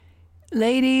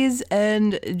Ladies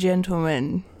and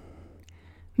gentlemen,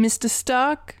 Mr.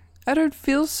 Stark, I don't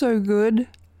feel so good.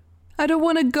 I don't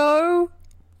want to go.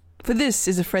 For this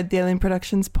is a Fred the Alien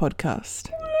Productions podcast.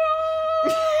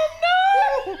 No!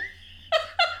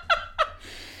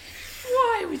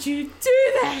 Why would you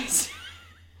do that?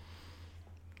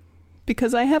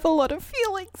 Because I have a lot of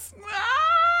feelings.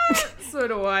 So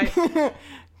do I.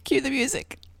 Cue the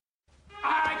music.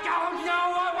 I don't know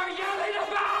what we're yelling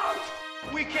about!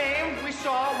 We came, we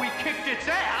saw, we kicked its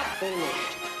ass! Wait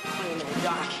a minute,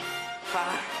 Doc.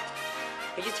 Are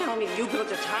you telling me you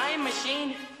built a time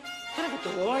machine? Kind of a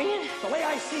DeLorean? The way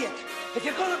I see it, if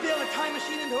you're gonna build a time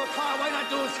machine into a car, why not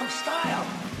do it with some style?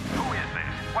 Who is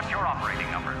this? What's your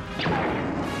operating number?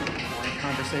 Boring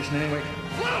conversation anyway.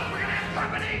 Look, we're gonna have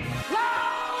company!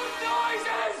 Loud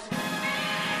noises!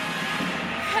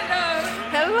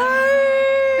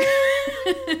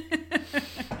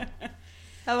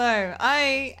 Hello,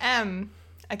 I am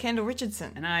a Kendall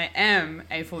Richardson. And I am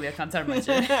a Fulia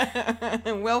Kantarmacher.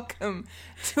 And welcome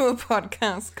to a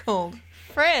podcast called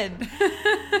Fred.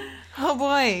 Oh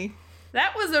boy.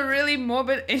 That was a really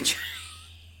morbid intro.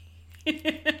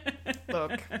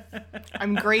 Look,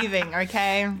 I'm grieving,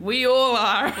 okay? We all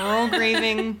are. We're all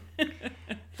grieving.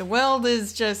 The world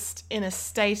is just in a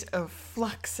state of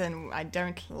flux and I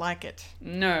don't like it.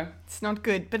 No. It's not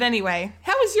good. But anyway,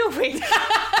 how was your week?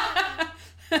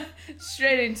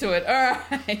 Straight into it. All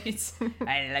right.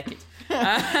 I like it.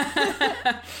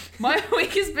 My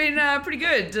week has been pretty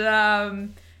good.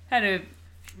 Had a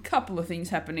couple of things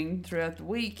happening throughout the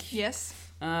week. Yes.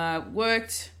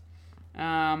 Worked.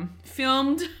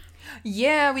 Filmed.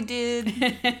 Yeah, we did.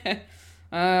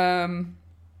 And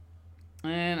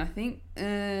I think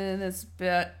that's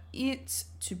about it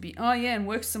to be... Oh, yeah, and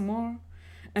work some more.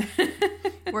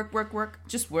 Work.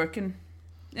 Just working.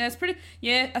 Yeah, it's pretty...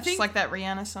 Yeah, I think... Just like that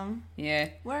Rihanna song. Yeah.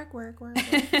 Work.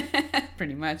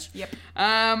 Pretty much. Yep.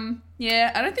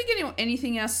 Yeah, I don't think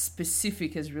anything else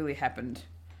specific has really happened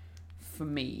for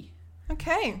me.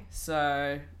 Okay.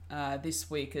 So, this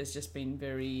week has just been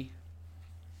very...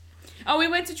 Oh, we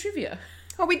went to trivia.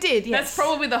 Oh, we did, yes. That's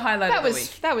probably the highlight of the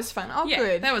week. That was fun. Oh, Yeah,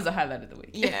 good. that was the highlight of the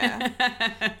week. Yeah.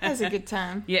 That was a good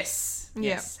time. Yes. Yep.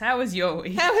 Yes. How was your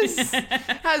week?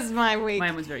 How's my week?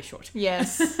 Mine was very short.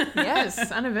 Yes.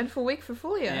 Yes. Uneventful week for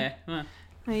Fulia. Yeah. Well,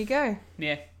 There you go.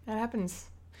 yeah. That happens.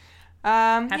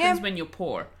 Happens when you're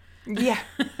poor. Yeah.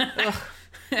 Ugh.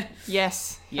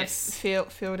 Yes. Yes. Feel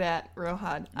that real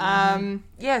hard.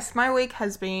 Yes, my week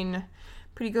has been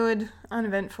pretty good,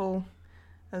 uneventful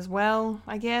as well,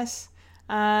 I guess.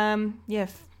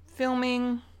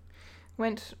 Filming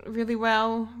went really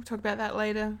well. We'll talk about that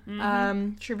later.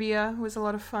 Trivia was a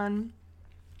lot of fun.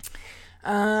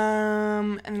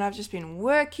 And then I've just been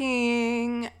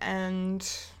working and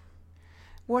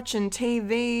watching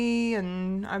TV,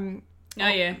 and I'm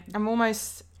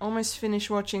almost finished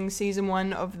watching season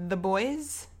 1 of The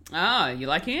Boys. Ah, you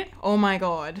liking it? Oh my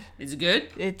god, Is it good?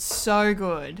 it's so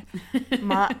good.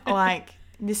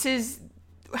 This is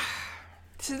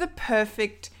the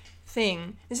perfect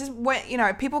thing. This is what,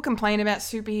 people complain about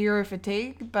superhero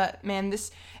fatigue, but man,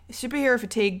 this superhero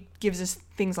fatigue gives us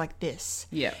things like this.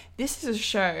 Yeah. This is a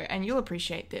show, and you'll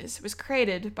appreciate this. It was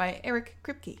created by Eric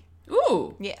Kripke.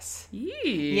 Ooh. Yes. Yeah.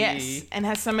 Yes. And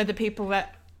has some of the people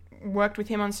that worked with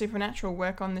him on Supernatural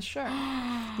work on this show.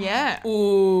 Yeah.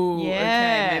 Ooh.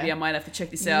 Yeah. Okay, maybe I might have to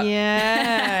check this out.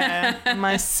 Yeah. Am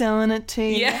I selling it to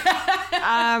you?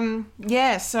 Yeah.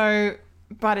 Yeah, so,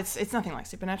 but it's nothing like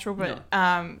Supernatural, but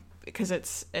because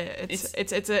it's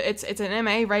an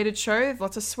MA rated show,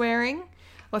 lots of swearing,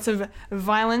 lots of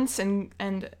violence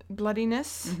and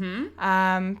bloodiness.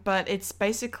 But it's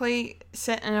basically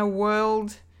set in a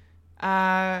world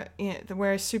where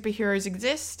superheroes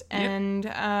exist, and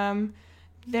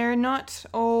they're not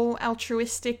all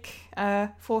altruistic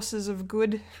forces of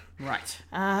good. Right.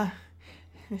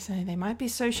 So they might be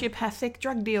sociopathic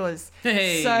drug dealers.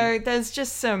 Hey. So there's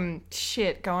just some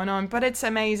shit going on, but it's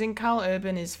amazing. Carl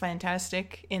Urban is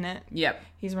fantastic in it. Yep.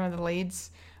 He's one of the leads.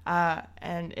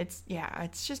 And it's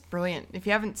just brilliant. If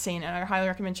you haven't seen it, I highly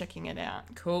recommend checking it out.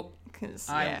 Cool. 'Cause,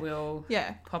 I will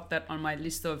pop that on my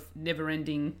list of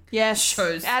never-ending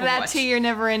shows. Add to that watch. to your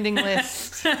never-ending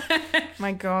list.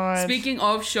 My God. Speaking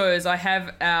of shows, I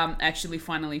have actually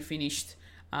finally finished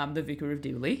The Vicar of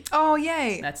Dibley. Oh,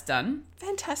 yay. That's done.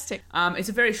 Fantastic. It's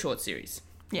a very short series.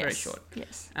 Yes. Very short.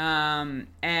 Yes.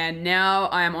 And now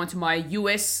I am onto my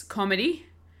US comedy.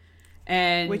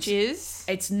 And Which is?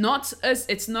 It's not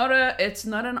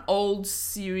an old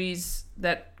series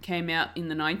that came out in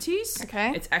the 90s.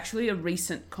 Okay. It's actually a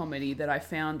recent comedy that I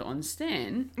found on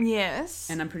Stan. Yes.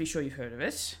 And I'm pretty sure you've heard of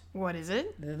it. What is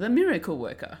it? The Miracle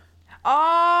Worker.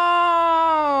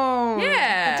 Oh,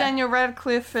 Yeah. the Daniel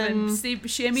Radcliffe and Steve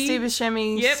Buscemi. Steve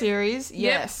Buscemi Yep. series.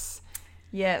 Yep.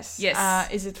 Yes,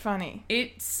 yes. Is it funny?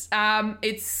 It's The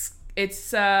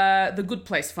Good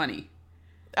Place funny.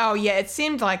 Oh yeah, it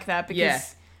seemed like that because Yeah.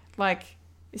 like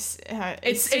It's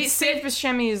Steve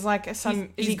Buscemi is like is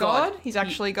he God? He's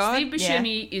actually God. Steve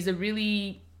Buscemi is a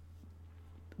really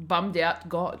bummed out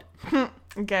God. Yeah.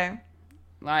 Okay.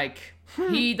 Like,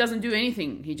 he doesn't do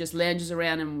anything. He just lounges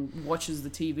around and watches the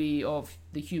TV of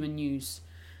the human news.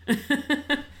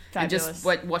 And just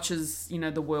watches,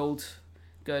 the world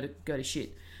go to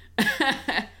shit.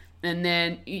 And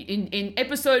then in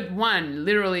episode 1,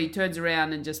 literally turns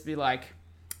around and just be like,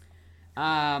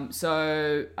 there's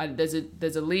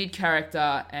a lead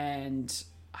character and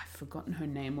I've forgotten her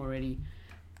name already.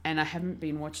 And I haven't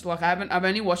been watched, I've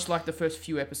only watched like the first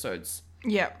few episodes.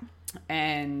 Yep.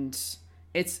 And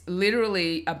it's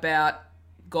literally about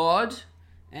God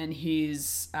and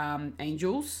his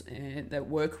angels that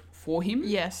work for him.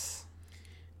 Yes.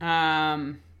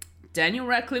 Daniel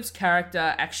Radcliffe's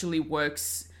character actually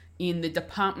works in the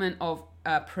department of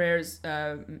prayers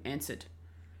answered.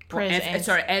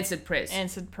 Answered prayers.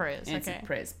 Answered prayers. Answered Okay.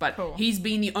 prayers. But Cool. he's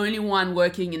been the only one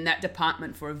working in that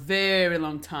department for a very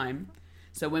long time.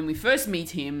 So when we first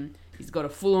meet him, he's got a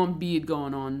full-on beard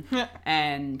going on,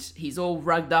 and he's all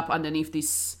rugged up underneath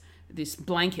this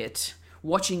blanket,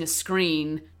 watching a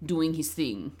screen, doing his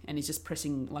thing, and he's just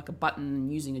pressing like a button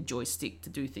and using a joystick to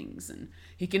do things, and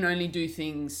he can only do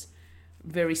things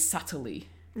very subtly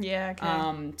Yeah.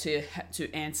 Okay.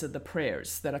 to answer the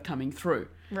prayers that are coming through.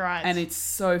 Right. And it's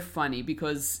so funny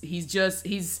because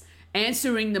he's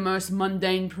answering the most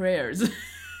mundane prayers.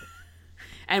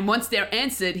 And once they're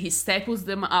answered, he staples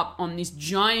them up on this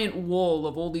giant wall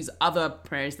of all these other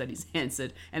prayers that he's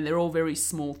answered, and they're all very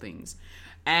small things.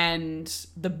 And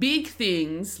the big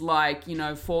things, like,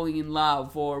 falling in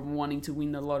love or wanting to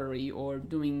win the lottery or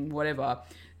doing whatever,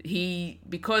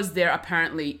 because they're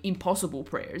apparently impossible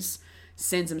prayers,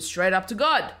 sends them straight up to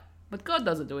God. But God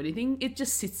doesn't do anything. It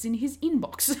just sits in his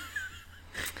inbox.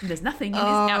 There's nothing in his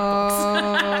outbox.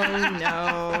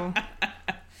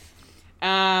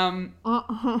 Oh,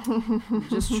 no.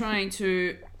 Just trying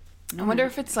to... I wonder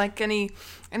if it's like any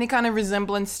kind of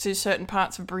resemblance to certain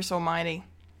parts of Bruce Almighty.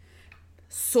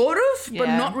 Sort of, but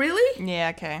Yeah. not really.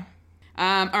 Yeah, okay.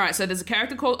 All right, so there's a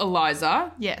character called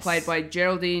Eliza, Yes. played by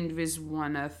Geraldine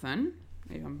Viswanathan.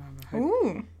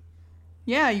 Ooh.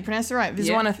 Yeah, you pronounced it right.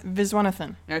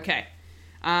 Viswanathan. Okay.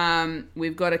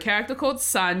 We've got a character called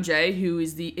Sanjay, who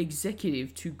is the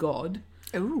executive to God.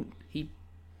 Ooh. He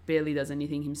barely does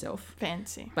anything himself,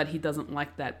 Fancy. but he doesn't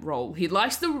like that role. He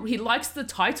likes the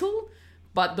title,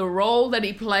 but the role that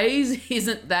he plays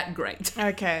isn't that great.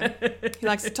 Okay. He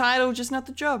likes the title, just not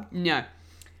the job. No.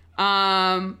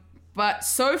 But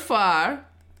so far,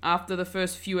 after the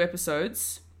first few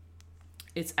episodes,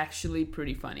 it's actually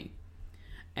pretty funny.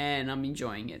 And I'm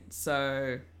enjoying it.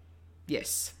 So,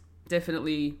 yes,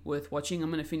 definitely worth watching. I'm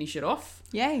going to finish it off.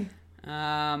 Yay.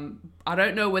 I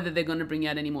don't know whether they're going to bring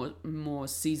out any more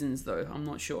seasons, though. I'm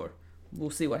not sure. We'll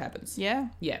see what happens. Yeah.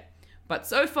 Yeah. But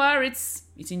so far, it's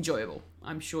enjoyable.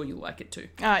 I'm sure you'll like it too.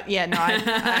 Yeah, no,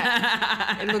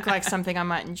 it looked like something I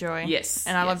might enjoy. Yes.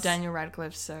 And I love yes. Daniel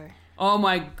Radcliffe, so... Oh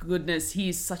my goodness, he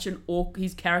is such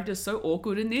his character's so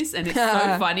awkward in this, and it's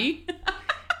so funny.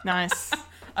 Nice.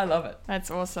 I love it. That's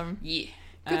awesome. Yeah.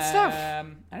 Good stuff. I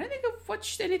don't think I've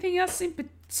watched anything else in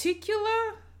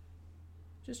particular.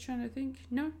 Just trying to think.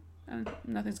 No,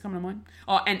 nothing's coming to mind.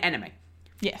 Oh, and anime.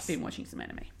 Yes. Been watching some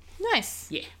anime. Nice.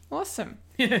 Yeah. Awesome.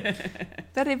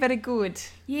 Very, very good.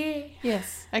 Yeah.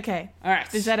 Yes. Okay. All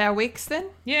right. Is that our weeks then?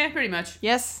 Yeah, pretty much.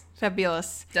 Yes.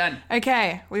 Fabulous. Done.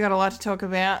 Okay. We got a lot to talk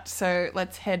about, so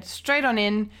let's head straight on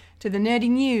in to the nerdy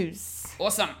news.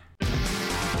 Awesome.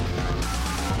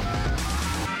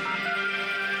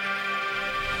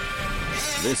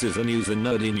 This is the news in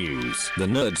Nerdy News. The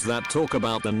nerds that talk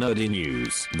about the nerdy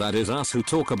news. That is us who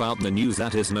talk about the news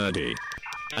that is nerdy.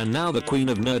 And now the queen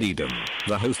of nerdydom,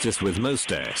 the hostess with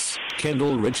most S,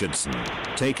 Kendall Richardson.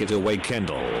 Take it away,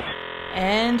 Kendall.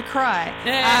 And cry.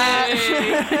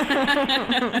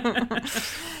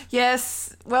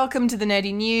 Yes, welcome to the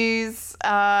Nerdy News.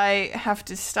 I have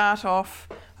to start off,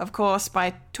 of course,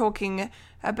 by talking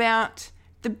about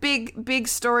the big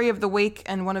story of the week,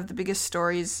 and one of the biggest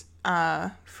stories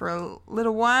for a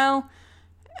little while.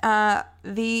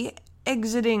 The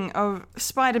exiting of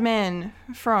Spider-Man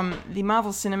from the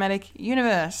Marvel Cinematic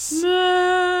Universe.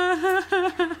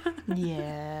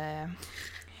 Yeah.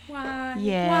 Why?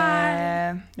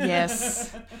 Yeah.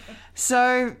 Yes.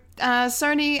 So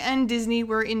Sony and Disney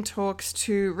were in talks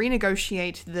to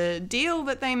renegotiate the deal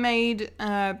that they made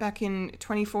back in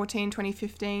 2014,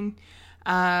 2015.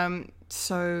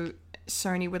 So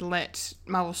Sony would let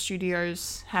Marvel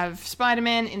Studios have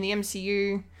Spider-Man in the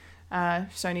MCU.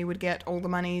 Sony would get all the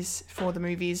monies for the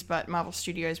movies, but Marvel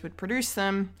Studios would produce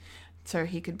them so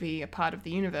he could be a part of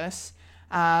the universe.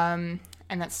 And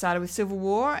that started with Civil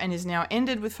War and is now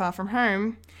ended with Far From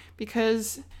Home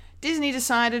because Disney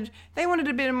decided they wanted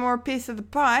a bit more piece of the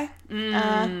pie,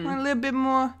 wanted a little bit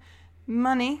more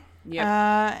money. Yep.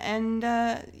 And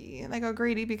they got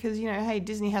greedy because, hey,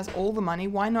 Disney has all the money.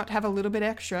 Why not have a little bit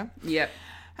extra? Yep.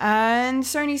 And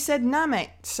Sony said, nah,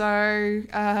 mate. So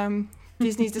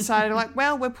Disney's decided,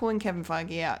 well, we're pulling Kevin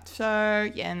Feige out.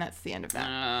 So, yeah, and that's the end of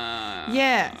that.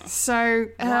 Yeah, so...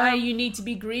 why you need to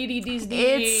be greedy,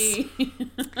 Disney?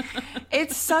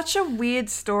 It's such a weird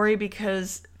story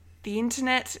because the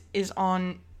internet is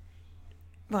on,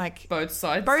 both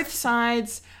sides. Both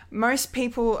sides. Most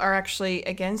people are actually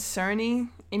against Sony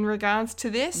in regards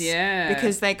to this. Yeah.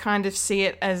 Because they kind of see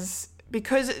it as...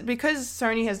 Because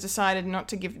Sony has decided not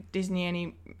to give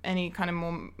Disney any kind of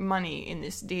more money in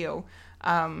this deal,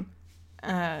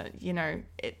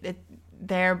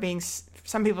 they're being...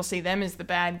 Some people see them as the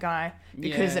bad guy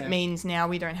because it means now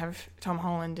we don't have Tom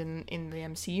Holland in the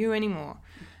MCU anymore.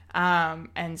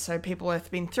 And so people have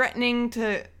been threatening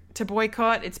to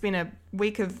boycott. It's been a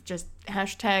week of just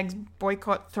hashtags,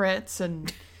 boycott threats,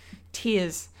 and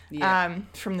tears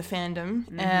from the fandom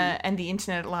and the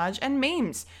internet at large, and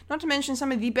memes. Not to mention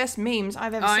some of the best memes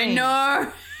I've ever seen. I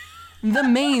know! The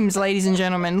memes, ladies and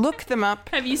gentlemen. Look them up.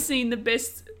 Have you seen the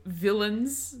best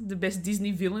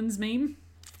Disney villains meme?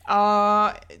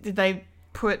 Did they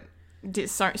put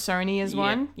Sony as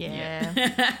one? Yeah.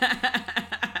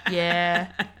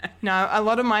 Yeah. No, a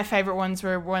lot of my favourite ones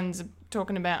were ones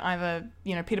talking about either,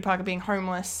 Peter Parker being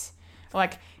homeless,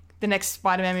 like the next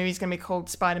Spider-Man movie is going to be called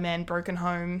Spider-Man Broken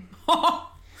Home.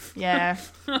 Yeah.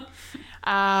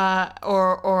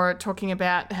 Or talking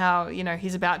about how,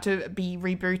 he's about to be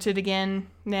rebooted again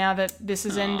now that this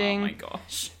is ending. Oh my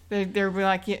gosh. They're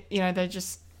like,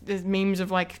 there's memes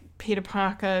of Peter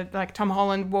Parker, Tom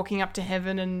Holland walking up to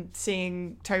heaven and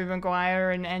seeing Tobey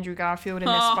Maguire and Andrew Garfield in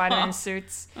their Spider-Man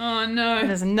suits. Oh no. And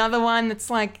there's another one that's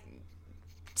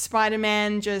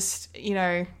Spider-Man just,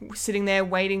 sitting there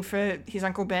waiting for his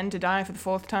Uncle Ben to die for the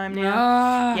fourth time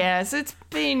now. Yeah, so it's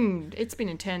been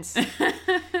intense.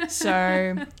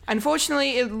 So,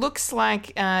 unfortunately, it looks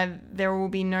like there will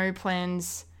be no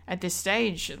plans at this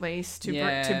stage, at least,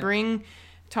 to bring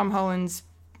Tom Holland's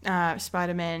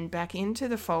Spider-Man back into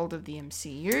the fold of the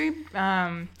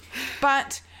MCU.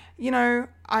 But,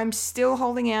 I'm still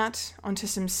holding out onto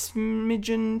some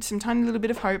tiny little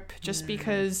bit of hope, just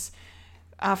because...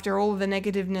 After all of the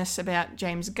negativeness about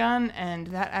James Gunn, and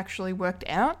that actually worked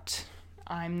out,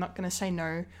 I'm not going to say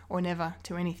no or never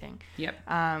to anything. Yep.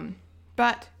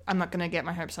 But I'm not going to get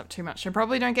my hopes up too much. So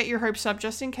probably don't get your hopes up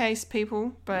just in case,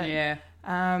 people. But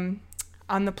on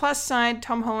the plus side,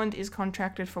 Tom Holland is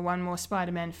contracted for one more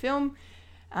Spider-Man film.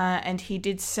 And he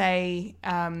did say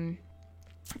in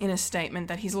a statement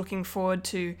that he's looking forward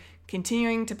to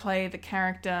continuing to play the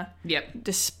character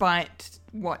despite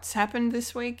what's happened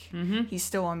this week. Mm-hmm. He's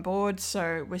still on board,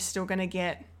 so we're still going to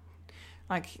get,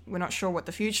 we're not sure what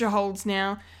the future holds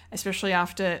now, especially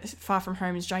after Far From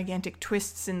Home's gigantic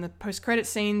twists in the post-credit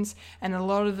scenes, and a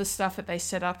lot of the stuff that they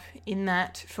set up in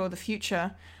that for the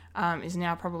future is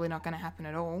now probably not going to happen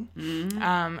at all.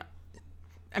 Mm-hmm.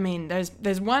 I mean,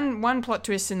 there's one plot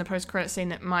twist in the post-credit scene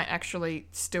that might actually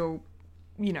still,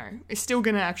 is still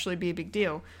going to actually be a big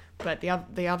deal, but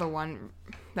the other one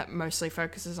that mostly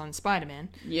focuses on Spider-Man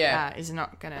is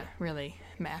not going to really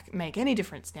make any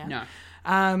difference now. No.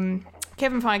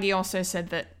 Kevin Feige also said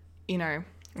that,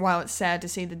 while it's sad to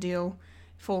see the deal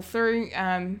fall through,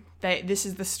 this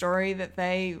is the story that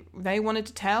they wanted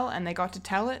to tell, and they got to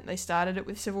tell it. They started it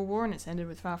with Civil War, and it's ended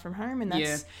with Far From Home, and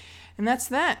that's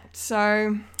that.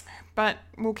 So, but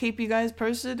we'll keep you guys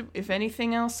posted if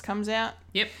anything else comes out.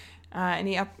 Yep.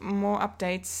 Any more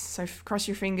updates, so cross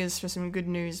your fingers for some good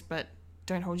news, but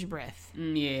don't hold your breath.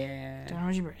 Yeah. Don't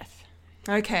hold your breath.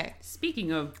 Okay.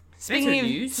 Speaking of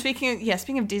news.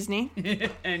 Speaking of Disney.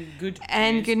 and good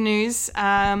news.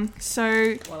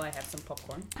 So while I have some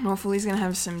popcorn. Morphley's going to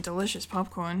have some delicious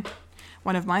popcorn.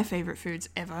 One of my favourite foods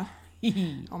ever.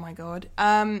 Oh my god.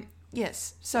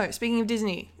 Yes. So, speaking of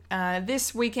Disney,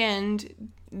 this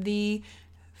weekend, the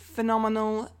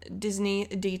phenomenal Disney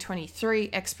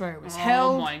D23 Expo was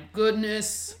held. Oh my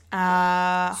goodness.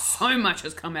 So much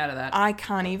has come out of that. I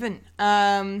can't even.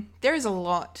 There is a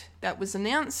lot that was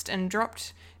announced and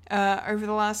dropped over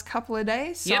the last couple of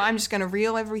days. So I'm just going to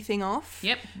reel everything off.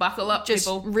 Yep, buckle up, just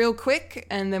people. Real quick,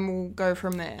 and then we'll go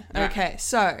from there. Yeah. Okay,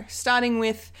 so starting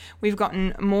with, we've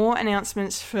gotten more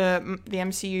announcements for the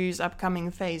MCU's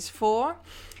upcoming Phase 4.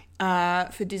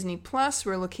 For Disney Plus,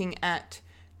 we're looking at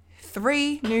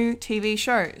 3 new TV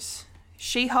shows: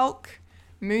 She-Hulk,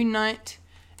 Moon Knight,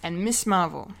 and Miss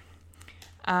Marvel.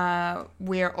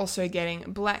 We're also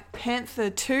getting Black Panther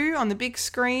 2 on the big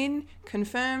screen,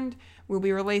 confirmed. Will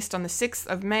be released on the 6th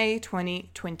of May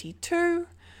 2022.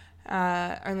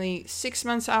 Only 6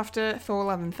 months after Thor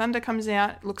Love and Thunder comes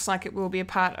out. Looks like it will be a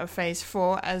part of Phase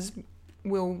 4, as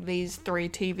will these 3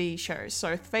 TV shows.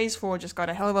 So Phase 4 just got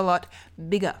a hell of a lot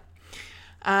bigger.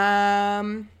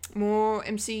 More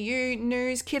MCU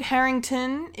news. Kit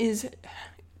Harington is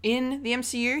in the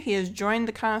MCU. He has joined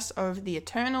the cast of The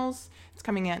Eternals. It's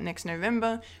coming out next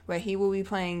November, where he will be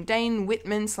playing Dane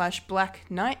Whitman / Black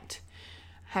Knight.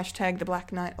 Hashtag the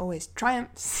Black Knight always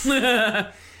triumphs.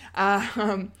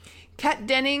 Kat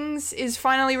Dennings is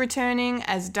finally returning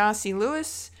as Darcy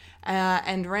Lewis,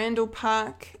 and Randall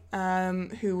Park,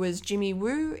 who was Jimmy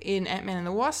Woo in Ant-Man and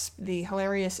the Wasp, the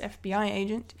hilarious FBI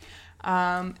agent.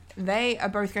 They are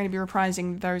both going to be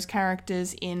reprising those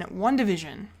characters in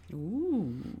WandaVision.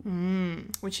 Ooh.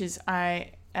 Which is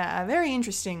a very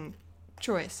interesting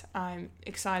choice. I'm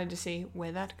excited to see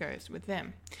where that goes with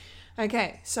them.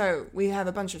 Okay, so we have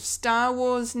a bunch of Star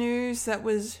Wars news that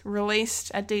was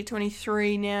released at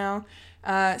D23 now.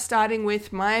 Starting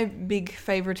with my big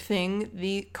favourite thing,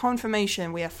 the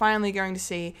confirmation. We are finally going to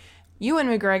see Ewan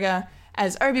McGregor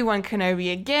as Obi-Wan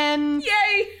Kenobi again.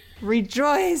 Yay!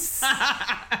 Rejoice!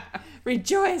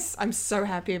 Rejoice! I'm so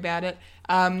happy about it.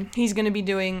 He's going to be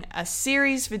doing a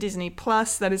series for Disney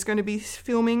Plus that is going to be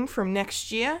filming from next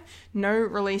year. No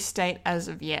release date as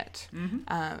of yet.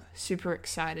 Super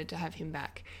excited to have him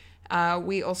back.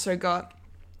 We also got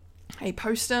a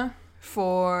poster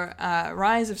for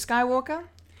Rise of Skywalker,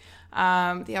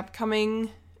 the upcoming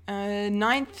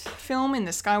 9th film in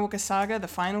the Skywalker saga, the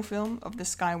final film of the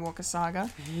Skywalker saga,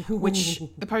 which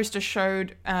the poster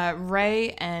showed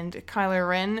Rey and Kylo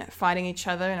Ren fighting each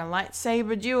other in a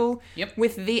lightsaber duel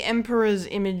with the Emperor's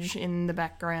image in the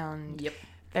background. Yep.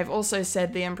 They've also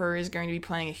said the Emperor is going to be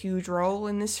playing a huge role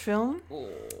in this film.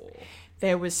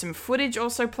 There was some footage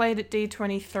also played at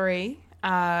D23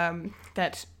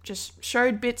 that just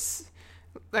showed bits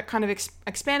that kind of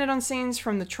expanded on scenes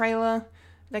from the trailer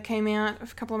that came out a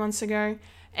couple of months ago.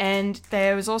 And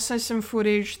there was also some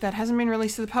footage that hasn't been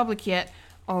released to the public yet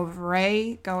of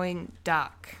Rey going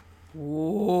dark.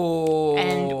 Whoa.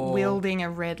 And wielding a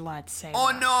red lightsaber.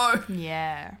 Oh no!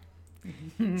 Yeah.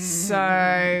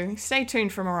 So stay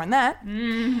tuned for more on that.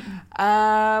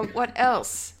 What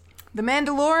else? The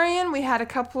Mandalorian. We had a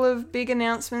couple of big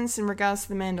announcements in regards to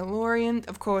The Mandalorian.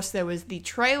 Of course, there was the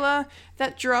trailer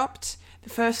that dropped. The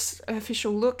first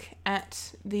official look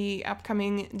at the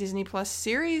upcoming Disney Plus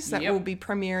series that will be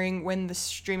premiering when the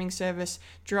streaming service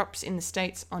drops in the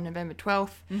States on November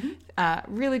 12th.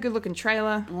 Really good looking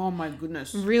trailer. Oh my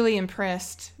goodness. Really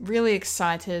impressed. Really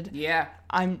excited. Yeah.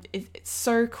 It's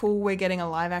so cool we're getting a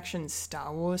live action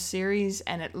Star Wars series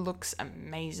and it looks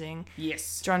amazing.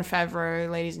 Yes. Jon Favreau,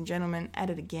 ladies and gentlemen,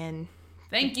 at it again.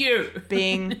 Thank you.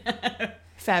 Being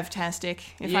favtastic,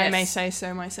 if I may say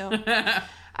so myself.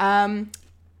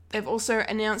 They've also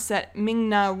announced that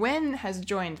Ming-Na Wen has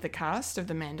joined the cast of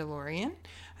The Mandalorian.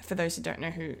 For those who don't know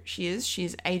who she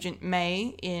is Agent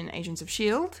May in Agents of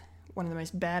S.H.I.E.L.D., one of the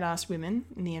most badass women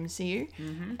in the MCU.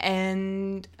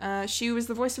 And she was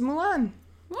the voice of Mulan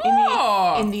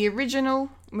in the original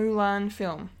Mulan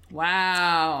film.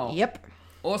 Wow. Yep.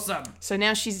 Awesome. So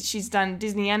now she's done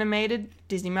Disney Animated,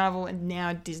 Disney Marvel, and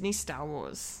now Disney Star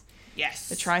Wars. Yes.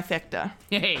 The trifecta.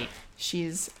 Yay.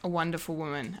 She's a wonderful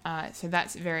woman. So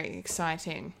that's very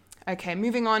exciting. Okay,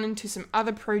 moving on into some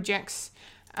other projects.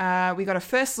 We got a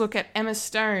first look at Emma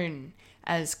Stone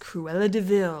as Cruella de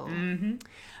Vil.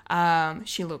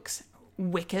 She looks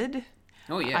wicked.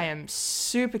 Oh, yeah. I am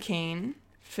super keen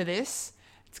for this.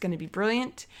 It's going to be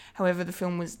brilliant. However, the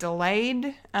film was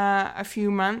delayed a few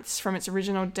months from its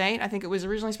original date. I think it was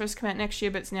originally supposed to come out next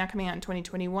year, but it's now coming out in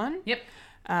 2021. Yep.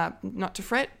 Not to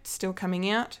fret, still coming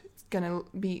out. It's going to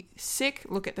be sick.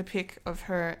 Look at the pic of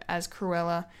her as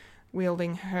Cruella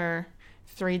wielding her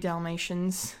 3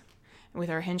 Dalmatians with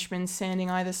her henchmen standing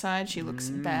either side. She looks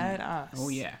badass. Oh,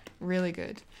 yeah. Really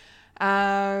good.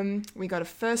 We got a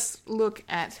first look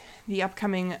at the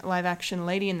upcoming live-action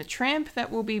Lady and the Tramp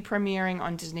that will be premiering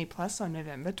on Disney Plus on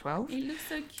November 12th. It looks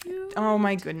so cute. Oh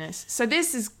my goodness! So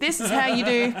this is how you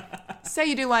do. Say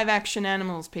you do live-action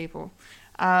animals, people.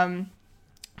 Yes,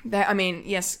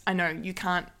 I know you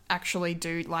can't actually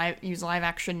use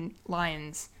live-action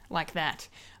lions like that.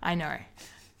 I know.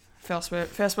 First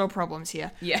world problems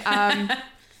here. Yeah.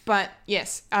 But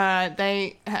yes,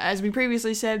 they, as we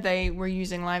previously said, they were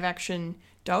using live-action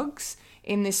dogs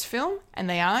in this film, and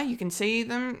they are. You can see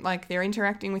them, like, they're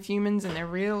interacting with humans, and they're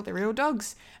real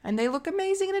dogs, and they look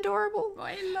amazing and adorable.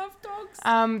 I love dogs.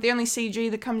 The only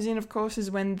CG that comes in, of course, is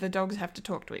when the dogs have to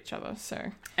talk to each other.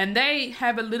 So, and they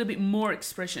have a little bit more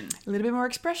expression. A little bit more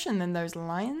expression than those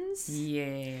lions.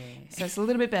 Yeah. So it's a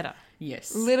little bit better.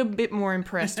 Yes. A little bit more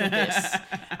impressed with this.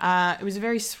 It was a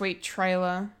very sweet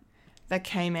trailer that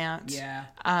came out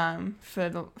for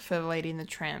the Lady and the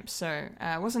Tramp. So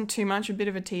it wasn't too much, a bit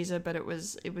of a teaser, but it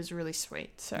was really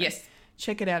sweet. So yes,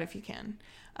 check it out if you can.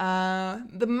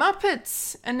 The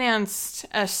Muppets announced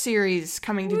a series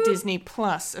coming to Disney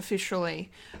Plus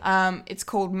officially. It's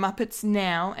called Muppets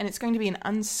Now, and it's going to be an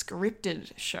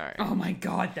unscripted show. Oh my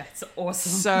god, that's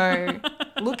awesome. So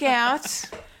look out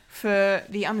for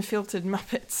the unfiltered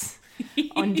Muppets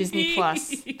on Disney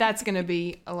Plus. That's going to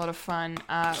be a lot of fun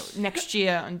next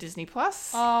year on Disney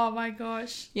Plus. Oh my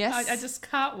gosh. Yes. I just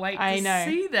can't wait to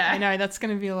see that. I know, that's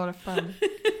going to be a lot of fun.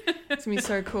 It's going to be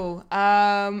so cool.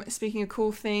 Speaking of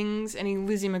cool things, any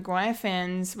Lizzie McGuire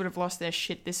fans would have lost their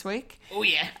shit this week. Oh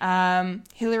yeah.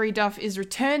 Hilary Duff is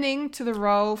returning to the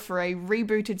role for a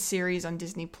rebooted series on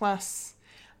Disney Plus.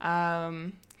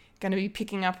 Going to be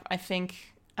picking up, I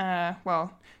think,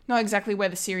 not exactly where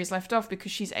the series left off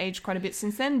because she's aged quite a bit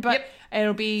since then, but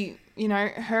it'll be,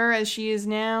 her as she is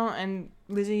now, and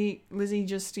Lizzie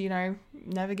just,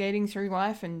 navigating through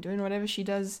life and doing whatever she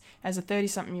does as a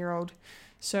 30-something-year-old.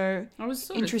 So,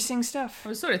 interesting stuff. I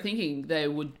was sort of thinking they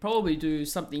would probably do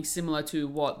something similar to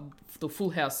what the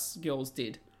Full House girls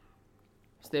did.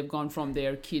 So they've gone from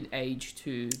their kid age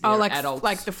to their adults.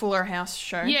 Like the Fuller House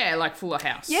show? Yeah, like Fuller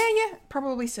House. Yeah,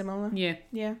 probably similar.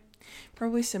 Yeah,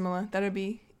 probably similar. That'd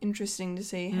be interesting to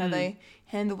see how they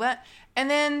handle that.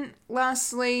 And then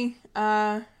lastly,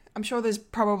 I'm sure there's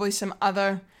probably some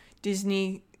other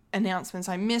Disney announcements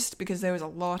I missed because there was a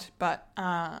lot, but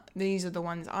these are the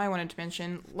ones I wanted to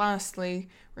mention. Lastly,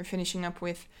 we're finishing up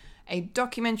with a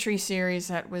documentary series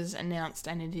that was announced,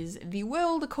 and it is The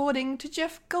World According to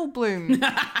Jeff Goldblum.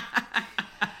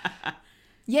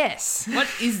 Yes. What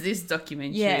is this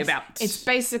documentary about? It's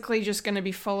basically just going to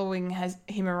be following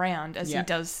him around as he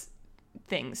does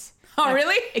things. Oh,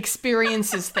 really?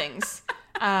 Experiences things.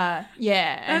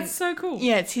 That's so cool.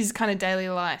 Yeah, it's his kind of daily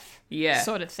life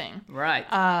sort of thing. Right.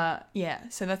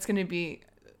 So that's going to be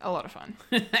a lot of fun.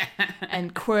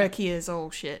 And quirky as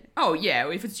all shit. Oh, yeah,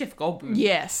 if it's Jeff Goldblum.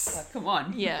 Yes. Like, come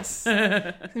on. Yes. It's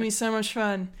going to be so much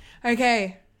fun.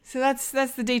 Okay, so that's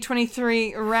the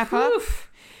D23 wrap-up.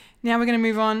 Oof. Now we're going to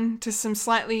move on to some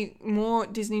slightly more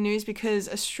Disney news because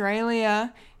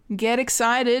Australia... Get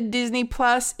excited, Disney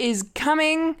Plus is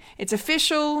coming. It's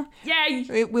official. Yay!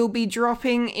 It will be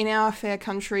dropping in our fair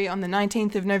country on the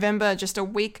 19th of November, just a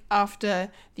week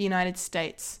after the United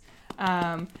States.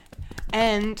 And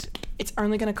it's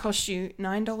only going to cost you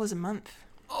 $9 a month.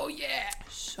 Oh, yeah.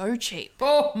 So cheap.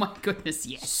 Oh, my goodness,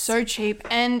 yes. So cheap.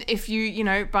 And if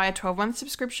you buy a 12-month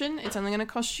subscription, it's only going to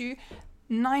cost you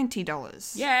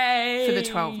 $90. Yay! For the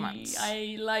 12 months.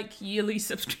 I like yearly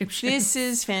subscriptions. This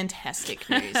is fantastic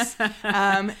news.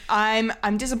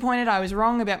 I'm disappointed I was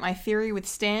wrong about my theory with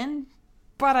Stan,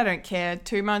 but I don't care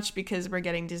too much because we're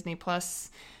getting Disney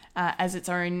Plus as its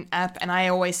own app, and I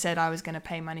always said I was going to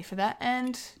pay money for that.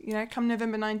 And, come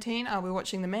November 19, I'll be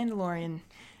watching The Mandalorian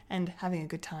and having a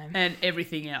good time. And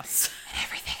everything else.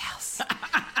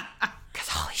 Because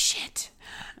holy shit,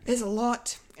 there's a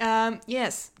lot.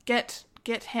 Yes,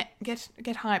 Get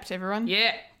hyped, everyone.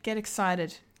 Yeah. Get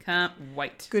excited. Can't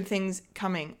wait. Good things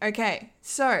coming. Okay,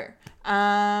 so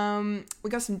we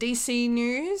got some DC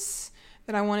news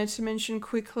that I wanted to mention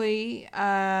quickly.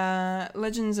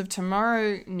 Legends of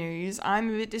Tomorrow news.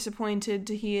 I'm a bit disappointed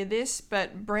to hear this,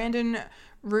 but Brandon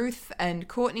Ruth and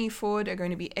Courtney Ford are going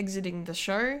to be exiting the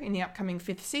show in the upcoming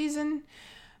 5th season.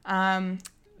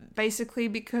 Basically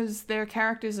because their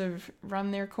characters have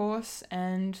run their course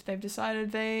and they've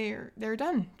decided they're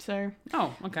done. So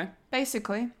okay.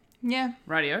 Basically, yeah.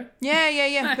 Radio.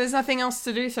 Yeah. There's nothing else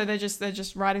to do, so they're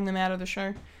just writing them out of the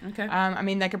show.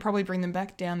 Okay. They could probably bring them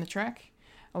back down the track.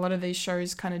 A lot of these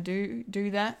shows kind of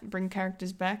do that, bring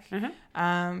characters back.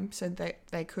 So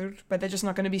they could, but they're just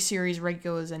not going to be series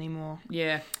regulars anymore.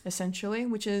 Yeah. Essentially,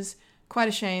 which is quite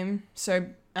a shame. So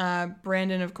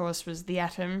Brandon, of course, was the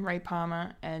Atom, Ray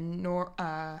Palmer, and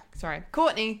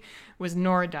Courtney was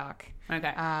Nora Dark.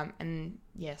 Okay. And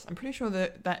yes, I'm pretty sure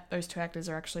that those two actors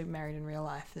are actually married in real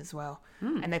life as well,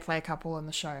 and they play a couple on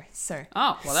the show. So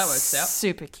well, that works out.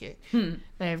 Super cute.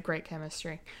 They have great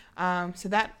chemistry. So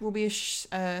that will be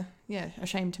a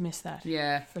shame to miss that.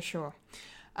 Yeah, for sure.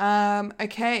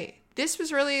 Okay, this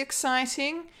was really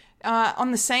exciting.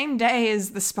 On the same day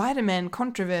as the Spider-Man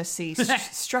controversy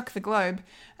struck the globe,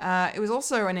 it was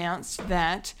also announced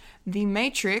that The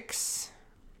Matrix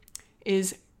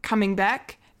is coming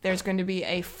back. There's going to be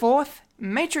a fourth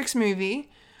Matrix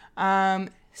movie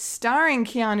starring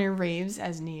Keanu Reeves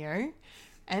as Neo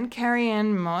and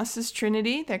Carrie-Anne Moss as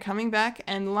Trinity. They're coming back.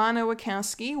 And Lana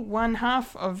Wachowski, one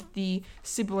half of the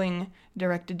sibling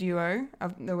director duo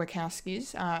of the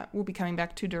Wachowskis, will be coming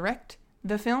back to direct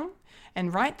the film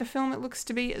and write the film, it looks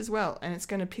to be, as well. And it's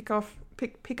going to pick up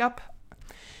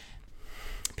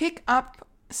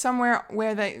somewhere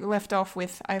where they left off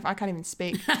with, I can't even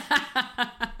speak.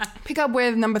 Pick up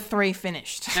where number 3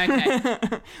 finished. Okay.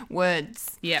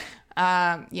 Words. Yeah.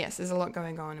 Yes, there's a lot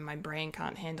going on and my brain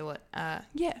can't handle it.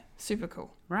 Yeah, super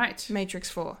cool. Right. Matrix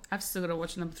 4. I've still got to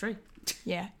watch number 3.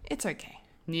 Yeah, it's okay.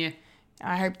 Yeah.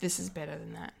 I hope this is better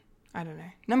than that. I don't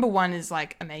know. Number 1 is,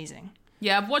 like, amazing.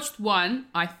 Yeah, I've watched 1.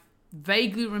 I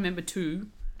vaguely remember 2.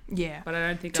 Yeah. But I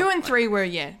don't think 2 and 3 were,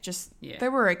 Yeah. They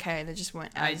were okay. They just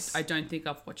weren't as... I don't think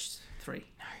I've watched 3.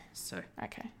 No. So.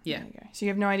 Okay. Yeah. There you go. So you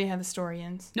have no idea how the story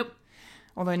ends? Nope.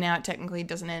 Although now it technically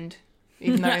doesn't end.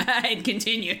 Even though it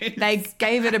continues. They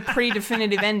gave it a pretty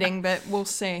definitive ending, but we'll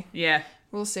see. Yeah.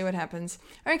 We'll see what happens.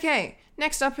 Okay,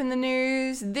 next up in the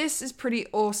news, this is pretty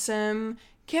awesome.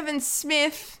 Kevin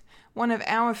Smith, one of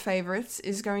our favourites,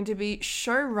 is going to be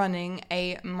show-running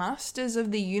a Masters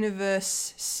of the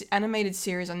Universe animated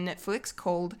series on Netflix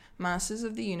called Masters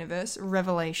of the Universe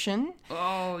Revelation.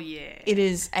 Oh, yeah. It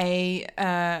is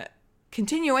a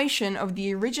continuation of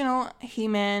the original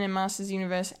He-Man and Masters of the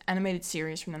Universe animated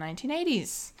series from the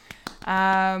 1980s.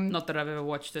 Not that I've ever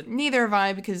watched it. Neither have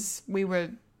I, because we were,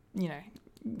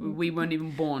 we weren't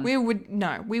even born. We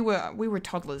were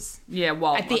toddlers. Yeah,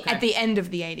 well, at the end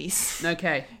of the 80s.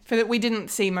 Okay. For that we didn't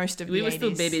see most of the 80s. We were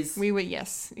still babies. We were,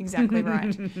 yes, exactly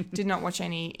right. Did not watch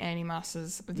any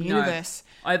Masters of the Universe.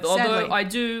 Although I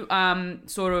do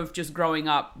sort of just growing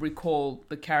up recall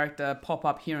the character pop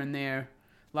up here and there,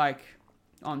 like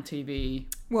on TV.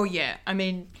 Well, yeah, I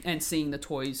mean, and seeing the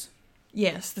toys.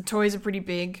 Yes, the toys are pretty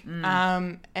big.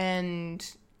 And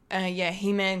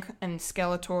He-Man and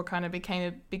Skeletor kind of became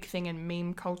a big thing in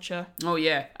meme culture. Oh,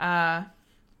 yeah.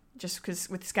 Just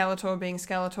because with Skeletor being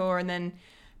Skeletor, and then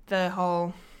the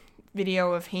whole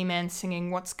video of He-Man singing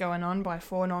What's Going On by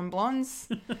 4 Non-Blondes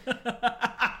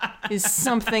is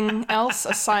something else,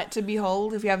 a sight to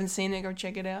behold. If you haven't seen it, go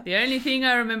check it out. The only thing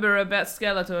I remember about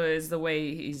Skeletor is the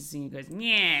way he goes,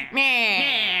 yeah,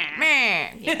 meh,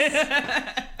 meh.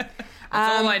 Yes. That's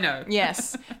all I know.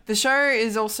 Yes. The show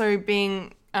is also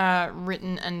being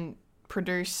written and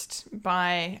produced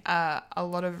by a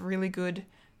lot of really good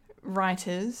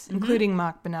writers, including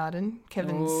Mark Bernardin,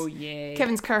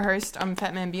 Kevin's co-host on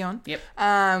Fat Man Beyond. Yep.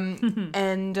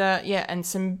 And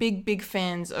some big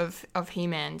fans of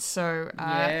He-Man. So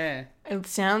it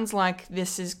sounds like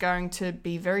this is going to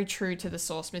be very true to the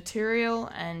source material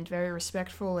and very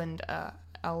respectful and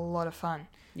a lot of fun.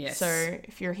 Yes. So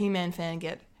if you're a He-Man fan,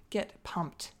 get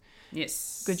pumped.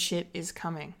 Yes. Good shit is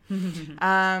coming.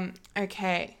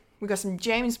 Okay. We got some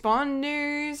James Bond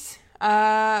news.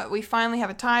 We finally have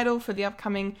a title for the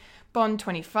upcoming Bond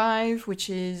 25, which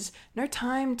is No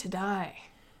Time to Die.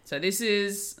 So this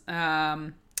is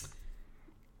I've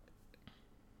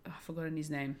forgotten his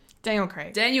name. Daniel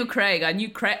Craig. I knew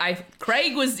Craig.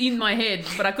 Craig was in my head,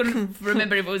 but I couldn't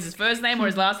remember if it was his first name or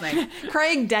his last name.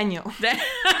 Craig Daniel.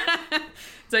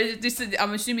 So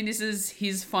I'm assuming this is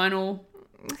his final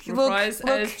reprise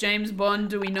as James Bond.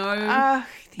 Do we know?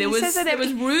 There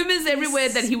was rumors everywhere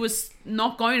that he was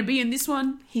not going to be in this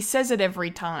one. He says it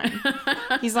every time.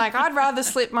 He's like, I'd rather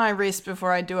slit my wrist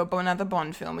before I do another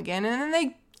Bond film again. And then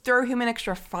they throw him an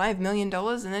extra $5 million,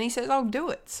 and then he says, I'll do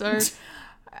it. So,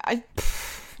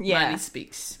 Money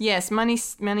speaks. Yes,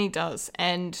 money does.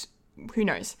 And who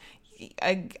knows?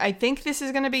 I think this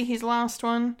is going to be his last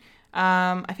one.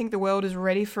 I think the world is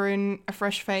ready for a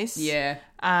fresh face. Yeah.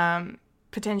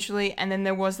 Potentially. And then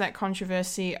there was that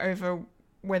controversy over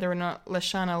whether or not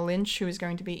Lashana Lynch, who is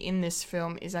going to be in this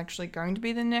film, is actually going to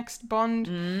be the next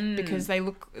Bond, because they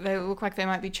look like they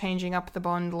might be changing up the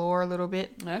Bond lore a little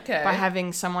bit. Okay. By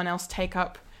having someone else take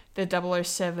up the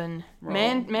 007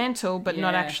 mantle, but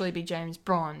not actually be James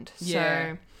Bond.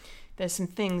 Yeah. So there's some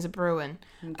things brewing.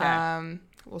 Okay.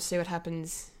 We'll see what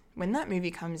happens when that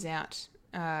movie comes out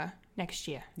next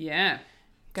year. Yeah.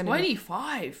 Gonna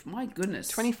 25. My goodness.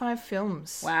 25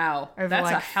 films. Wow. Over That's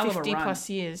like a hell of a 50 run.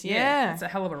 plus years. Yeah. Yeah. That's a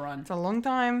hell of a run. It's a long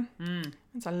time.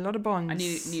 It's a lot of bonds. I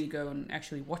need to go and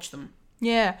actually watch them.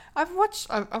 Yeah, I've watched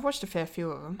a fair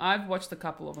few of them. I've watched a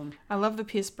couple of them. I love the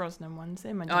Pierce Brosnan ones.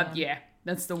 They're my jam. Yeah.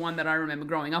 That's the one that I remember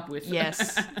growing up with.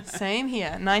 Yes, same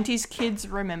here. 90s kids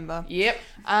remember. Yep.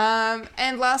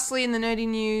 And lastly, in the nerdy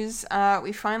news,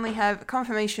 we finally have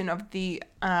confirmation of the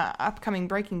upcoming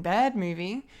Breaking Bad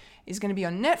movie is going to be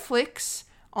on Netflix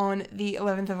on the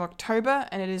 11th of October,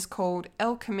 and it is called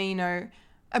El Camino,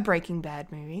 a Breaking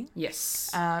Bad movie. Yes.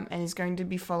 And is going to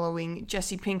be following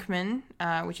Jesse Pinkman,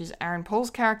 which is Aaron Paul's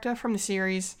character from the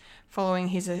series, following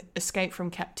his escape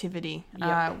from captivity,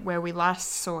 where we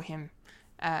last saw him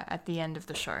at the end of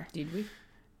the show. Did we?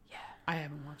 Yeah. I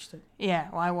haven't watched it. Yeah,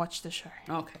 well, I watched the show.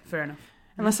 Okay, fair enough.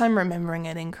 Unless I'm remembering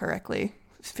it incorrectly,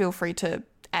 feel free to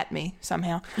at me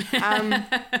somehow.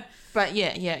 But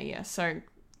yeah. So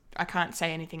I can't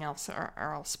say anything else or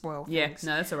I'll spoil things. Yeah,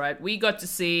 no, that's all right. We got to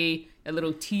see a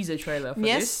little teaser trailer for this.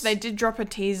 Yes, they did drop a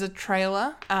teaser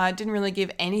trailer. Didn't really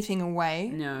give anything away.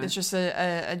 No. It's just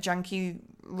a junkie,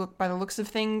 by the looks of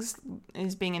things,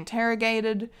 is being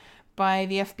interrogated by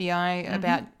the FBI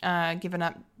about giving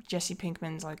up Jesse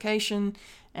Pinkman's location,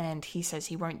 and he says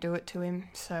he won't do it to him.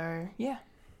 So, yeah.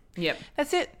 Yep.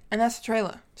 That's it. And that's the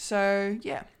trailer. So,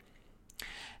 yeah.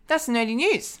 That's the nerdy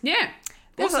news. Yeah.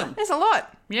 Awesome. There's a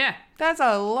lot. Yeah. That's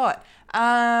a lot.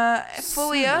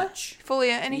 Fulia,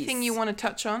 anything Yes. you want to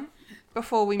touch on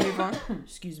before we move on?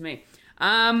 Excuse me.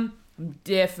 I'm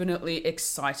definitely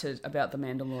excited about The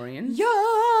Mandalorian. Yeah.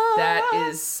 That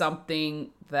is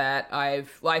something that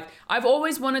I've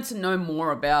always wanted to know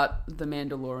more about the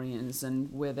Mandalorians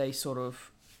and where they sort of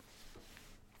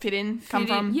Fit in, come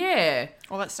fit in. from, Yeah.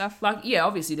 all that stuff. Like, yeah,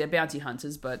 obviously they're bounty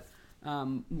hunters, but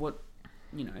what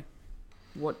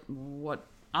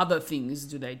other things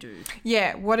do they do?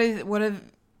 Yeah, what do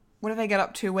they get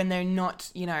up to when they're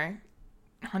not,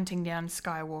 hunting down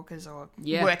Skywalkers or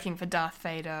working for Darth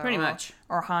Vader? Pretty much.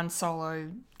 Or Han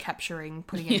Solo putting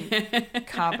in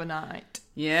carbonite.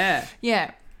 Yeah.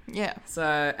 Yeah.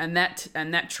 So and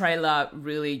that trailer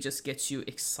really just gets you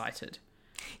excited.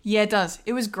 Yeah, it does.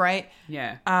 It was great.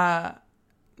 Yeah.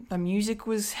 The music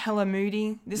was hella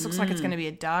moody. This looks like it's going to be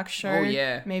a dark show. Oh,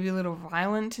 yeah. Maybe a little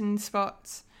violent in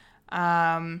spots.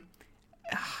 Good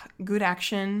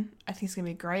action. I think it's going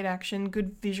to be great action.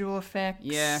 Good visual effects.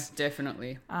 Yeah,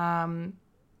 definitely.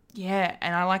 Yeah,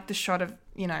 and I like the shot of,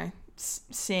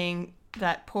 seeing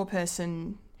that poor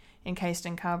person encased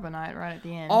in carbonite right at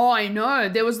the end. Oh, I know.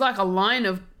 There was like a line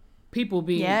of people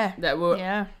that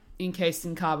were encased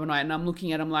in carbonite, and I'm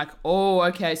looking at them like, oh,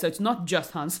 okay, so it's not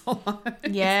just Han Solo.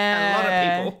 Yeah. A lot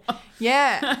of people.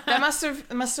 Yeah, that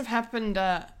must have happened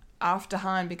after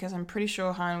Han, because I'm pretty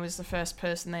sure Han was the first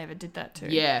person they ever did that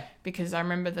to. Yeah. Because I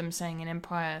remember them saying in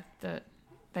Empire that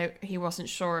he wasn't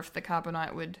sure if the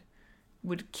carbonite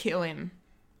would kill him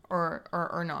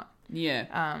or not.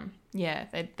 Yeah.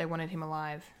 Yeah, they wanted him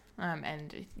alive.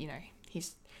 And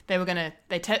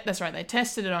they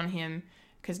tested it on him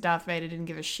because Darth Vader didn't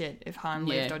give a shit if Han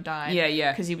lived or died.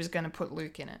 Yeah. Because he was going to put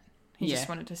Luke in it. He just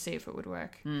wanted to see if it would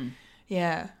work. Mm.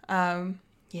 Yeah.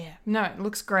 Yeah. No, it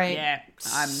looks great. Yeah.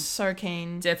 I'm so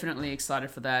keen. definitely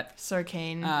excited for that. So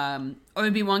keen.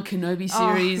 Obi-Wan Kenobi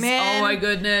series. man. Oh my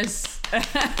goodness.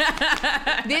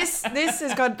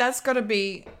 That's got to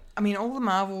be, I mean, all the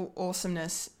Marvel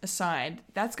awesomeness aside,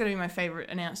 that's got to be my favorite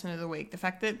announcement of the week. The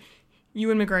fact that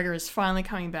Ewan McGregor is finally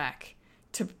coming back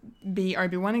to be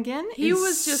Obi-Wan again. He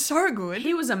was just so good.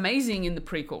 He was amazing in the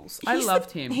prequels. I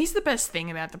loved him. He's the best thing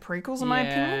about the prequels, in my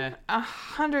opinion.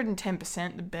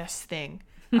 110% the best thing.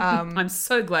 I'm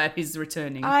so glad he's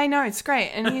returning. I know, it's great.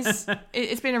 And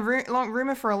it's been a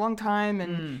rumor for a long time,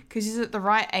 and because he's at the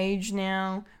right age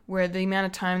now, where the amount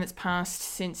of time that's passed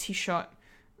since he shot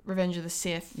Revenge of the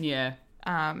Sith, yeah,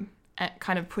 it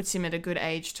kind of puts him at a good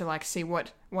age to like see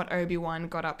what Obi-Wan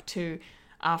got up to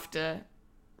after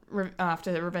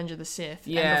the Revenge of the Sith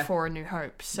and before A New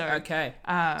Hope. So okay,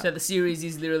 so the series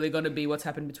is literally going to be what's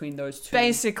happened between those two.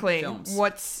 Basically, films.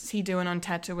 What's he doing on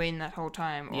Tatooine that whole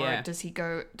time, or does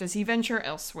he venture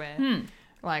elsewhere?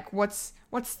 Like what's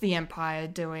the Empire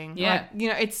doing? Yeah,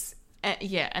 like, it's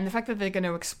and the fact that they're going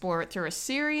to explore it through a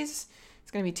series,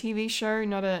 it's going to be a TV show,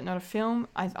 not a film.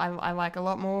 I like a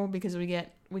lot more because we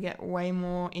get way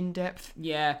more in-depth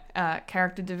Yeah,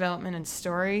 character development and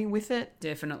story with it.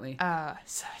 definitely.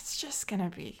 So it's just gonna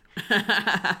be,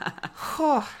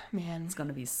 oh man, It's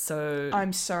gonna be so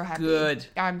I'm so happy. good.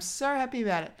 I'm so happy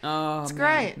about it. Oh, It's man,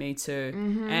 great. Me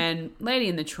too. And Lady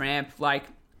and the Tramp, like,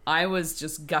 I was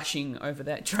just gushing over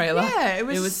that trailer. Yeah, it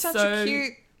was such a so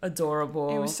cute-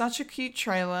 adorable. It was such a cute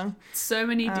trailer. So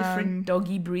many different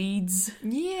doggy breeds.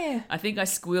 Yeah, I think I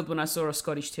squealed when I saw a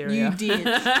Scottish Terrier. you did.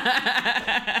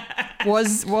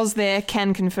 was there?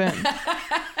 Can confirm.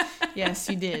 Yes,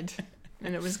 you did.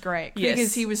 And it was great Yes.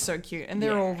 because he was so cute, and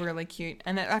they're Yeah. all really cute,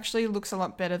 and it actually looks a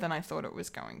lot better than I thought it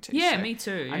was going to. Yeah, so me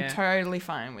too. I'm Yeah. totally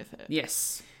fine with it.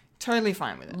 Yes. Totally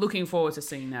fine with it. Looking forward to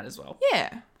seeing that as well.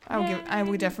 Yeah, I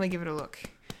will definitely give it a look.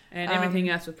 And everything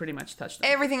else was pretty much touched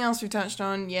on. Everything else we touched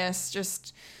on, yes,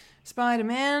 just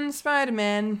Spider-Man.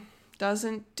 Spider-Man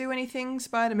doesn't do anything.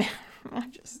 Spider-Man. I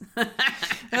just,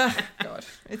 oh, God,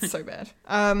 it's so bad.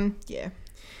 Yeah.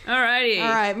 Alrighty. All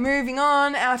right, moving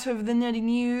on out of the nerdy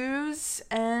news,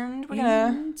 and we're gonna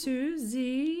Into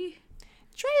the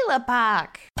trailer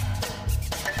park.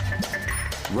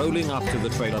 Rolling up to the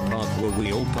trailer park where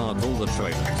we all park all the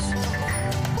trailers.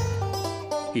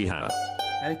 Hee-ha.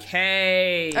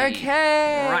 Okay.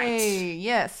 Okay.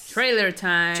 Yes. Trailer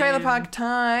time. Trailer park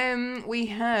time. We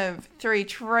have 3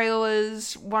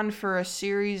 trailers, 1 for a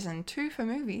series and 2 for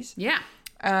movies. Yeah.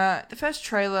 The first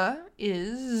trailer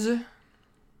is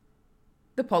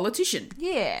The Politician.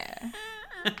 yeah.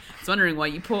 I was wondering why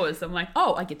you paused. I'm like,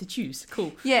 oh, I get to choose.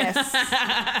 Cool. Yes.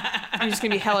 I'm just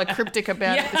gonna be hella cryptic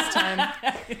about it this time.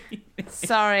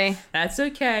 Sorry. That's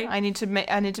okay. I need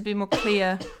to be more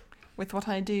clear with what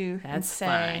I do and That's say.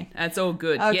 fine. That's all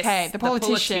good. Okay, Yes, The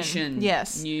Politician.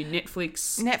 Yes. New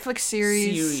Netflix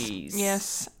series.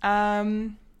 Yes.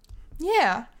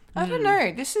 Yeah. I don't know.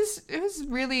 It was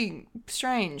really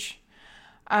strange.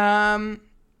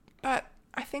 But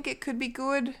I think it could be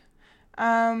good.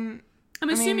 I'm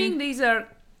assuming these are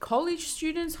college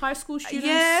students, high school students.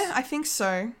 Yeah, I think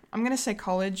so. I'm going to say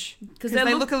college. Because they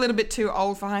they look look a little bit too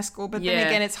old for high school. But Yeah. then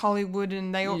again, it's Hollywood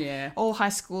and they Yeah. all high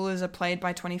schoolers are played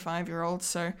by 25-year-olds.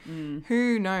 So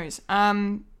who knows?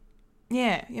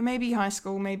 Yeah, maybe high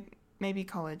school, maybe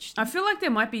college. I feel like there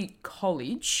might be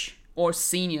college or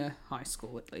senior high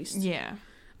school at least. Yeah.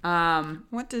 Um.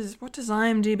 What does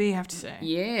IMDb have to say?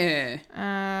 Yeah.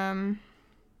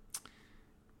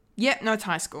 Yep, no, it's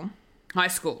high school. High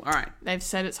school. All right. They've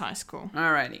said it's high school.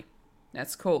 Alrighty.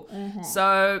 That's cool.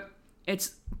 So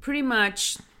it's pretty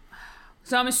much.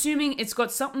 So I'm assuming it's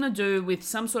got something to do with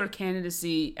some sort of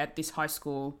candidacy at this high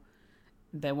school.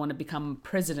 They want to become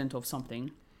president of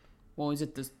something, or is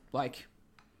it this like?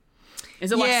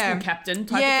 Is it like school captain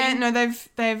type of thing? No, they've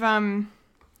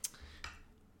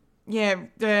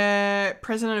the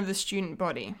president of the student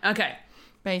body, Okay.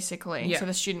 basically. Yeah. So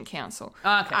the student council.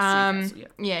 Okay. So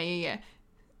Yeah.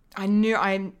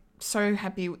 I'm so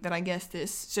happy that I guessed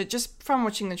this. So just from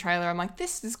watching the trailer, I'm like,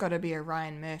 this has got to be a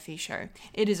Ryan Murphy show.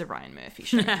 It is a Ryan Murphy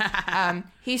show.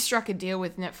 He struck a deal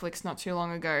with Netflix not too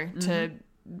long ago to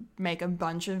make a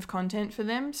bunch of content for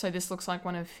them. So this looks like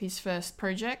one of his first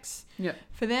projects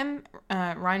for them.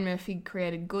 Ryan Murphy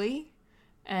created Glee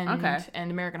and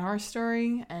American Horror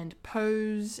Story and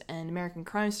Pose and American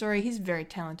Crime Story. He's a very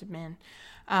talented man.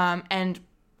 And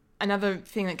another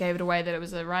thing that gave it away that it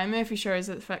was a Ryan Murphy show is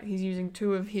that the fact he's using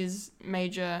 2 of his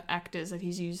major actors that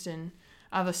he's used in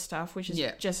other stuff, which is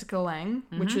Jessica Lange,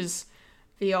 which is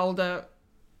the older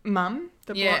mum,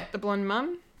 the blonde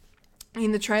mum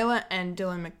in the trailer, and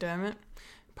Dylan McDermott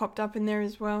popped up in there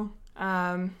as well.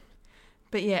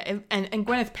 But yeah, and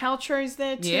Gwyneth Paltrow's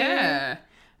there too. Yeah.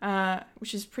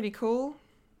 Which is pretty cool.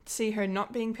 See her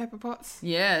not being Pepper Potts.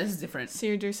 Yeah, this is different. See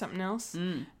her do something else,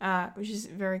 which is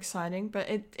very exciting. But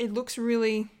it looks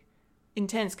really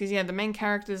intense because, the main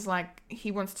character's like, he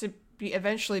wants to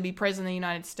eventually be president of the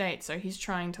United States. So he's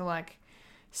trying to, like,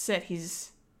 set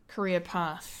his career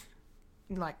path,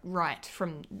 like, right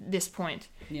from this point.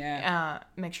 Yeah.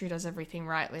 Make sure he does everything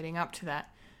right leading up to that.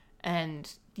 And,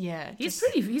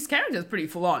 his character's pretty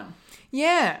full on.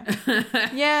 Yeah.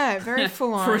 Yeah, very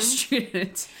full on. For a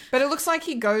student. But it looks like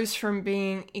he goes on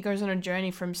a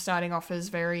journey from starting off as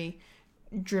very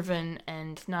driven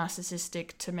and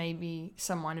narcissistic to maybe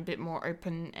someone a bit more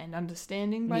open and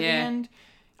understanding by the end.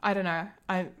 I don't know.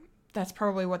 That's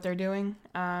probably what they're doing.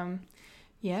 I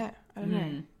don't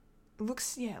know. It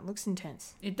looks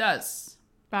intense. It does.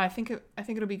 But I think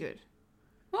it'll be good.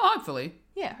 Well, hopefully.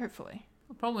 Yeah, hopefully.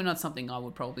 Probably not something I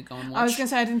would probably go and watch. I was going to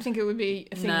say, I didn't think it would be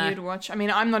a thing you'd watch. I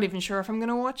mean, I'm not even sure if I'm going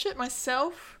to watch it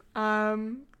myself.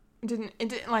 It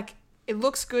didn't like, it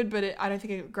looks good, but I don't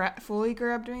think it fully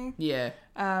grabbed me. Yeah.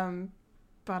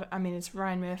 but I mean, it's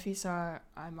Ryan Murphy, so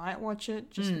I might watch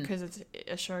it just because it's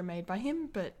a show made by him.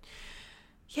 But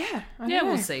yeah, I don't know.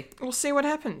 we'll see. We'll see what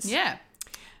happens. Yeah.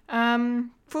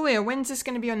 Fulia, when's this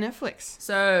going to be on Netflix?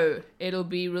 So it'll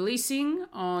be releasing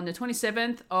on the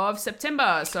 27th of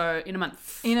September. So in a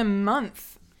month. In a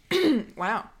month.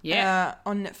 Wow. Yeah.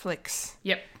 On Netflix.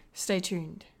 Yep. Stay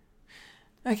tuned.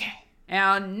 Okay.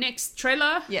 Our next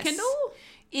trailer, Yes. Kendall?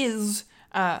 Is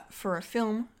for a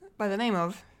film by the name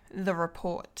of The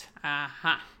Report.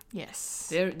 Aha. Yes.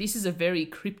 This is a very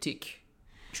cryptic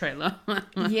trailer.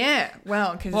 Yeah.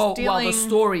 Well, because while the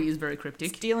story is very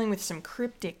cryptic. dealing with some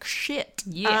cryptic shit.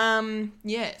 Yeah.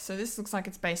 Yeah. So this looks like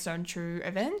it's based on true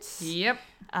events. Yep.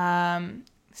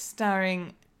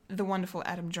 Starring the wonderful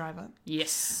Adam Driver.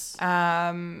 Yes.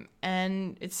 And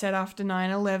it's set after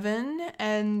 9/11,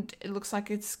 and it looks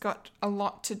like it's got a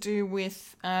lot to do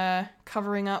with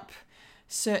covering up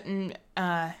certain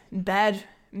bad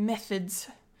methods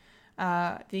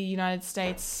the United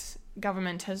States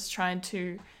government has tried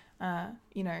to,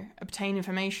 obtain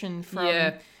information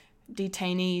from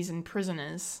detainees and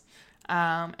prisoners.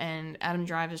 And Adam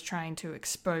Driver's trying to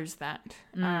expose that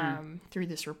through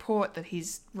this report that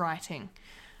he's writing.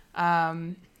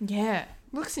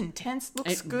 Looks intense,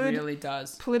 looks good. It really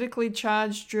does. Politically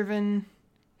charged, driven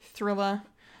thriller,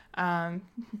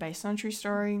 based on true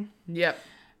story. Yep.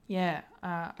 Yeah,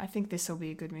 I think this will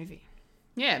be a good movie.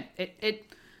 Yeah,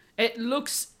 it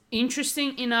looks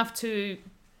interesting enough to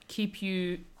keep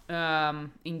you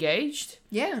engaged,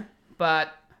 Yeah.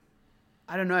 but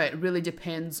I don't know. It really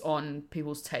depends on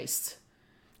people's taste.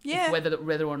 Yeah.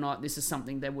 Whether or not this is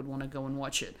something they would want to go and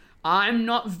watch it. I'm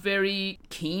not very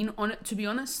keen on it, to be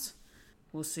honest.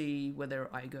 We'll see whether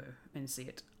I go and see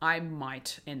it. I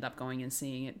might end up going and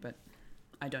seeing it, but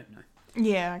I don't know.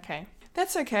 Yeah, okay.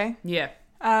 That's okay. Yeah.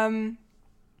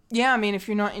 Yeah, I mean, if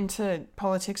you're not into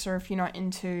politics or if you're not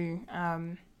into,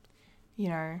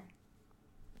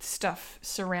 stuff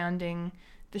surrounding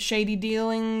the shady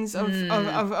dealings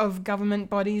of government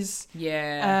bodies.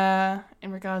 Yeah.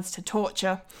 In regards to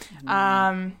torture.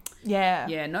 Yeah.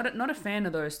 Yeah, not a fan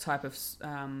of those type of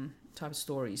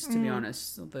stories, to be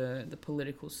honest. The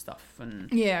political stuff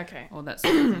and Yeah, okay. all that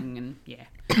sort of thing, and yeah.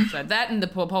 So that and the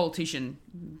politician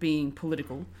being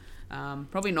political,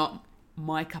 probably not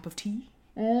my cup of tea.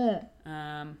 But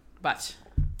That's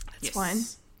yes. fine.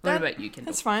 What about you,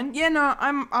 Kendall? That's fine. Yeah, no,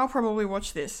 I'll probably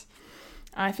watch this.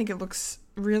 I think it looks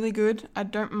really good. I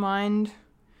don't mind.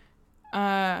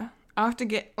 After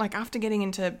getting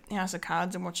into House of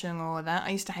Cards and watching all of that, I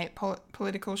used to hate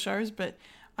political shows, but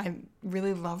I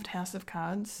really loved House of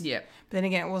Cards. Yeah. But then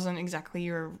again, it wasn't exactly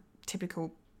your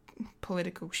typical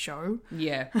political show.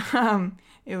 Yeah.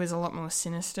 It was a lot more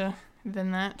sinister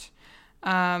than that.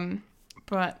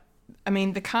 But I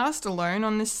mean, the cast alone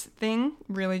on this thing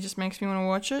really just makes me want to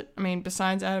watch it. I mean,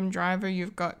 besides Adam Driver,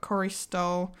 you've got Corey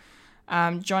Stoll,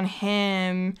 John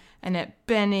Hamm, Annette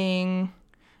Bening,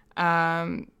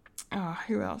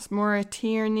 who else? Maura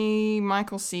Tierney,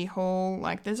 Michael C. Hall.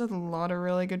 Like, there's a lot of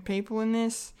really good people in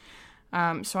this.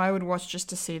 So I would watch just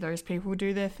to see those people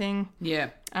do their thing. Yeah.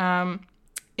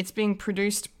 It's being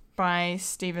produced by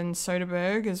Steven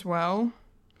Soderbergh as well,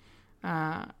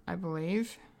 I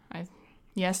believe.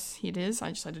 Yes, it is.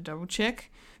 I just had to double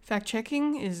check. Fact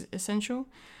checking is essential.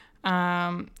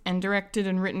 And directed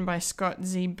and written by Scott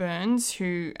Z. Burns,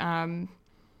 who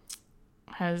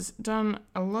has done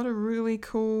a lot of really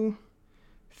cool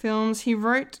films.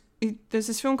 There's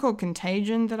this film called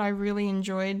Contagion that I really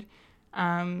enjoyed.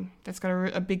 That's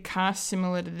got a big cast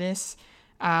similar to this.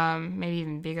 Maybe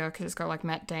even bigger because it's got like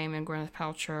Matt Damon, Gwyneth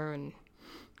Paltrow, and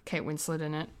Kate Winslet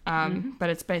in it. But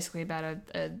it's basically about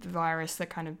a virus that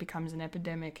kind of becomes an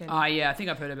epidemic. And I think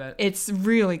I've heard about it. it's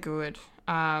really good.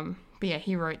 But yeah,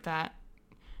 he wrote that.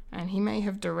 And he may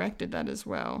have directed that as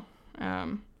well.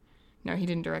 No, he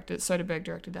didn't direct it. Soderbergh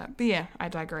directed that. But yeah, I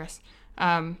digress.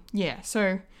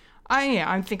 So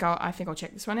I think I'll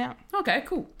check this one out. Okay,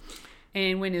 cool.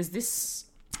 And when is this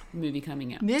movie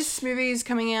coming out? This movie is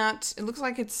coming out. It looks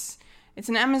like it's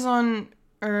an Amazon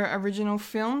original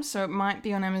film, so it might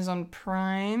be on Amazon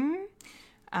Prime.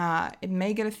 It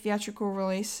may get a theatrical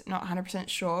release, not 100%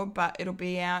 sure, but it'll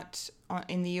be out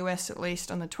in the US at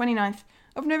least on the 29th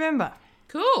of November.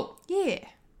 Cool. Yeah.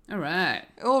 All right.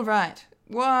 All right.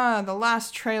 Wow, the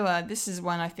last trailer. This is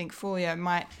one I think Fulia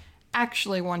might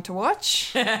actually want to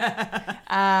watch.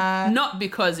 Not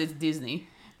because it's Disney.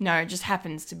 No, it just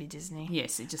happens to be Disney.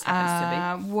 Yes, it just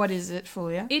happens to be. What is it,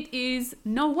 Fulia? It is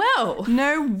Noelle.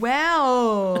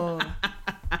 Noelle.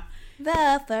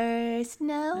 The first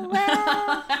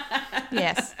Noel.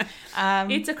 Yes.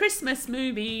 It's a Christmas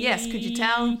movie. Yes, could you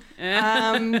tell?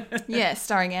 Yes,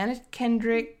 starring Anna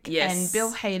Kendrick and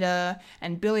Bill Hader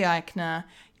and Billy Eichner.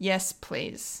 Yes,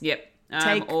 please. Yep.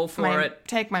 I'm all for it.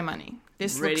 Take my money.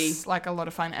 This looks like a lot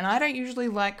of fun. And I don't usually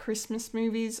like Christmas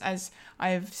movies, as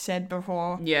I've said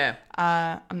before. Yeah.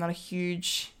 I'm not a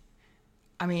huge...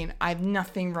 I mean, I have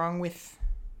nothing wrong with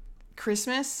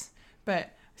Christmas,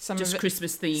 but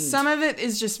Christmas themed. Some of it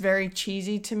is just very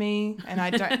cheesy to me, and I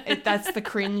don't. That's the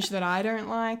cringe that I don't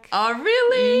like. Oh,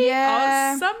 really?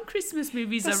 Yeah. Oh, some Christmas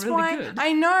movies are really good.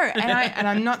 I know, and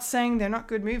I'm not saying they're not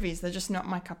good movies. They're just not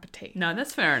my cup of tea. No,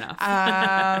 that's fair enough.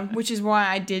 Which is why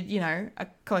I did, a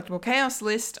Collectible Chaos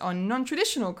list on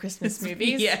non-traditional Christmas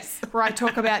movies. Yes. Where I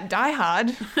talk about Die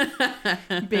Hard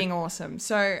being awesome.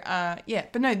 So,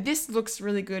 but no, this looks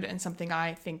really good and something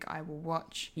I think I will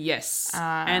watch. Yes.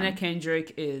 Anna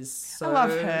Kendrick is so I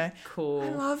love her. Cool. I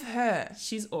love her.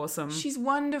 She's awesome. She's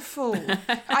wonderful.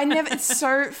 It's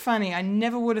so funny. I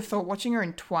never would have thought watching her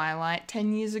in Twilight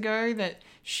 10 years ago that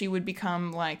she would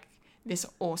become like this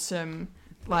awesome,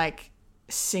 like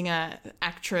singer,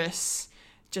 actress,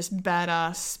 just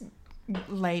badass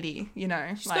lady,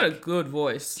 She's got a good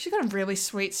voice. She's got a really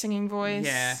sweet singing voice.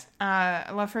 Yeah.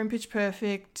 I love her in Pitch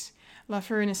Perfect. Love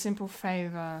her in A Simple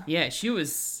Favor. Yeah, she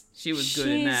was good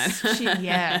in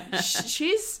that.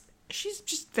 She's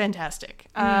just fantastic.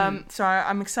 So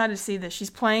I'm excited to see that she's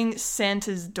playing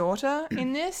Santa's daughter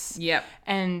in this. Yep.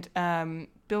 And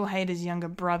Bill Hader's younger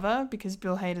brother, because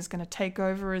Bill Hader's going to take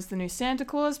over as the new Santa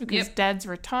Claus because Dad's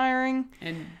retiring.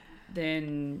 And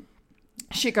then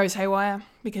shit goes haywire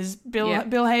because Bill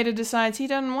Hader decides he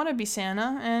doesn't want to be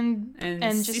Santa, and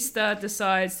sister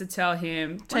decides to tell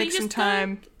him, take some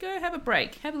time, go have a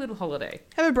break, have a little holiday,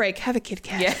 have a break, have a Kit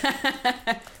Kat.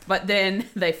 Yeah. But then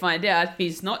they find out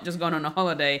he's not just gone on a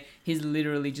holiday; he's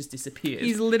literally just disappeared.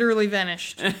 He's literally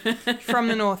vanished from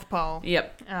the North Pole.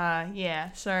 Yep.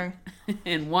 So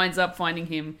and winds up finding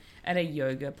him at a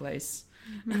yoga place.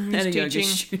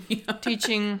 He's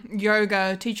teaching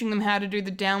yoga, teaching them how to do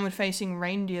the downward facing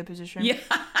reindeer position. Yeah.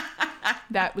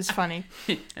 That was funny.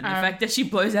 And the fact that she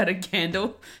blows out a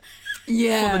candle for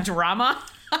the drama.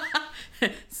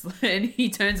 And he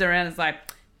turns around and is like,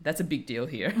 that's a big deal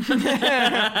here.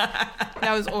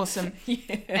 That was awesome.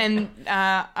 Yeah. And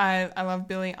I love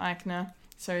Billy Eichner,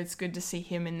 so it's good to see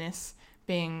him in this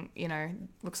being,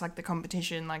 looks like the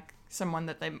competition, like someone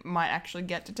that they might actually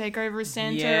get to take over as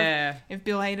Santa if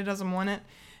Bill Hader doesn't want it.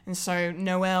 And so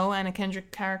Noel, Anna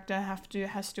Kendrick character,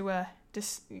 has to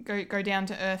go down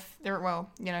to earth.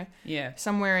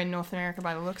 Somewhere in North America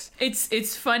by the looks.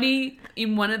 It's funny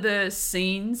in one of the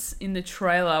scenes in the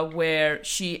trailer where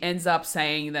she ends up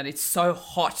saying that it's so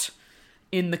hot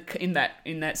in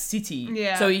that city.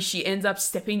 Yeah. So she ends up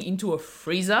stepping into a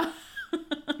freezer.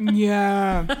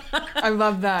 Yeah, I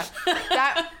love that.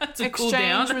 That exchange cool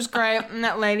down. was great, and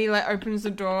that lady opens the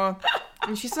door,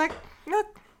 and she's like,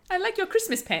 "Look, I like your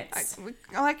Christmas pants.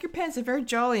 I like your pants. They're very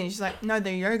jolly." And she's like, "No,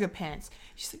 they're yoga pants."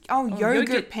 She's like, "Oh,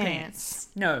 yogurt pants.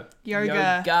 No,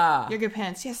 yoga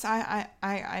pants. Yes, I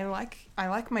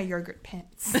like my yogurt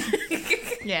pants."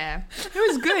 Yeah, it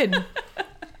was good.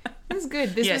 It was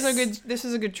good. This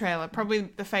was a good trailer. Probably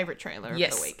the favorite trailer of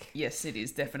the week. Yes, it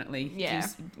is definitely. Yeah,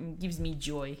 gives me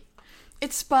joy.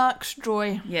 It sparks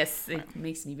joy. Yes, it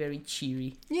makes me very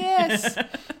cheery. Yes,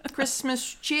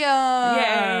 Christmas cheer!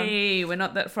 Yay! We're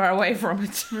not that far away from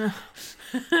it.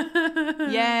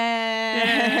 Yay!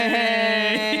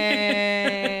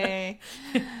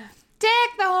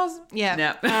 Take the horse. Yeah.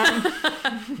 No.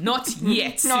 Not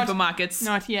yet. Supermarkets.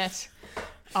 Not yet.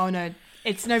 Oh no.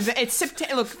 It's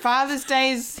September. Look, Father's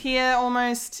Day's here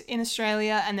almost in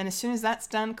Australia, and then as soon as that's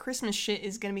done, Christmas shit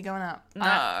is going to be going up. No,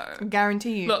 I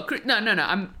guarantee you. Look,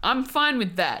 no. I'm fine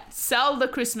with that. Sell the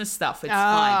Christmas stuff. It's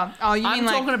fine. Oh, you mean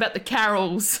I'm talking about the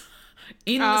carols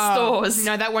in the stores.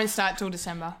 No, that won't start till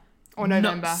December or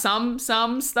November. No,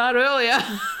 some start earlier.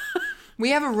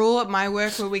 We have a rule at my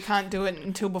work where we can't do it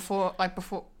until before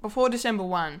December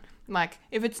 1. Like,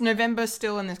 if it's November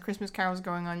still and there's Christmas carols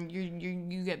going on,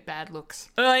 you get bad looks.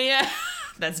 Oh, yeah.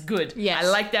 That's good. Yes. I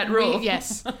like that rule.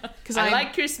 Yes. Because I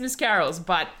like Christmas carols,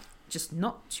 but just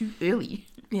not too early.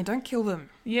 Yeah, don't kill them.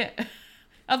 Yeah.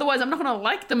 Otherwise, I'm not going to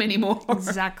like them anymore.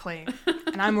 Exactly.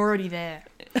 And I'm already there.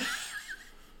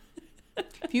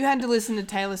 If you had to listen to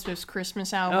Taylor Swift's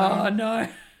Christmas album... Oh, no.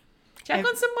 Check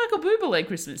on some Michael Bublé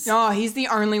Christmas. Oh, he's the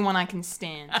only one I can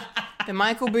stand. The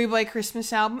Michael Bublé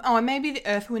Christmas album. Oh, and maybe the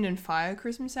Earth, Wind and Fire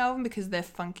Christmas album because they're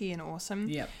funky and awesome.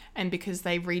 Yep. And because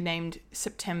they renamed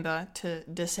September to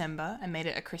December and made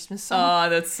it a Christmas song. Oh,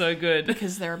 that's so good.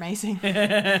 Because they're amazing.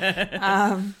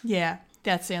 Yeah,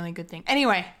 that's the only good thing.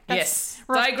 Anyway. Yes.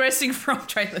 Digressing from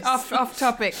trailers. Off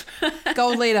topic.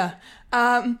 Gold leader.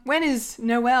 When is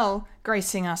Noelle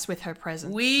gracing us with her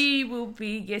presence? We will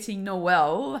be getting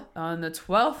Noelle on the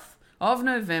 12th of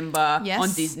November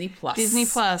on Disney Plus. Disney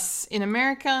Plus in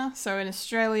America, so in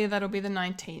Australia that'll be the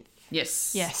 19th.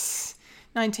 Yes. Yes.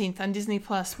 19th on Disney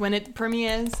Plus when it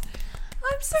premieres.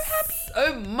 I'm so happy.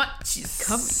 So much is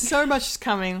coming. So much is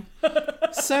coming.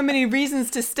 So many reasons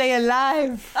to stay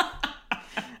alive.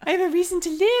 I have a reason to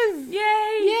live.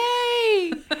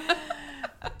 Yay!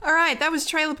 All right, that was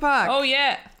Trailer Park. Oh,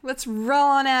 yeah. Let's roll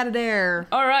on out of there.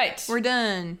 All right. We're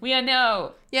done. We are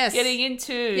now getting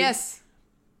into... Yes.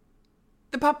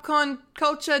 The popcorn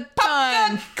culture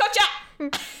time. Popcorn culture!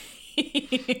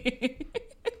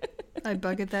 I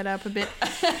buggered that up a bit.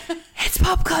 It's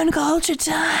popcorn culture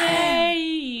time.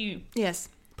 Hey! Yes.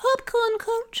 Popcorn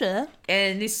culture.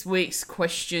 And this week's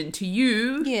question to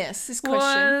you this question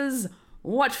was,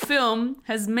 what film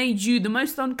has made you the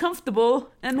most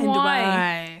uncomfortable and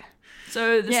why?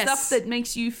 So the stuff that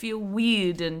makes you feel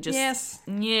weird and just...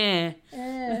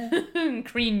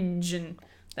 cringe and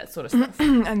that sort of stuff.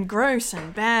 And gross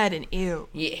and bad and ew.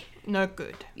 Yeah. No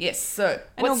good. Yes, so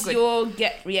what's your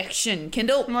gut reaction,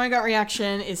 Kendall? My gut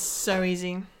reaction is so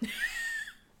easy.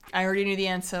 I already knew the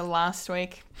answer last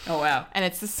week. Oh, wow. And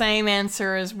it's the same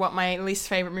answer as what my least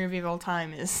favourite movie of all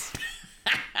time is.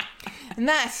 And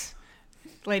that,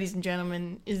 ladies and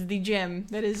gentlemen, is the gem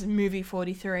that is Movie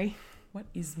 43. What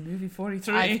is Movie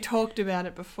 43? I've talked about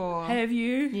it before. Have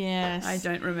you? Yes. I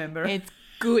don't remember. It's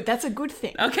good. That's a good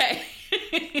thing. Okay.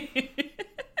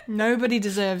 Nobody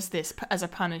deserves this as a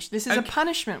punish. This is a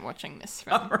punishment watching this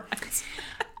film. All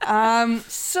right.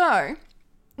 So,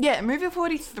 Movie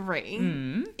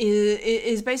 43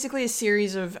 is basically a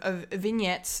series of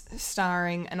vignettes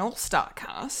starring an all-star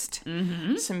cast,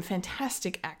 some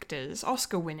fantastic actors,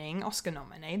 Oscar-winning,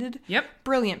 Oscar-nominated,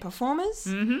 brilliant performers,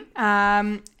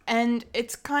 and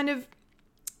it's kind of...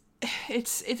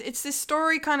 It's this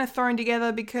story kind of thrown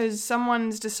together because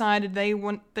someone's decided they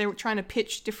were trying to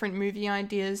pitch different movie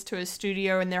ideas to a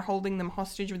studio and they're holding them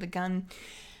hostage with a gun.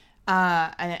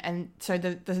 And so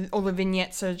all the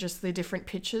vignettes are just the different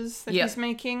pitches that he's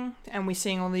making, and we're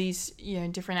seeing all these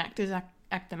different actors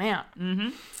act them out.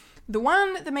 The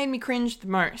one that made me cringe the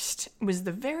most was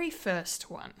the very first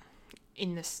one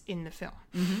in the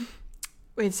film.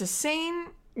 It's a scene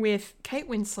with Kate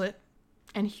Winslet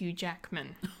and Hugh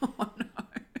Jackman. Oh, no.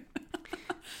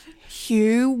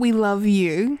 Hugh, we love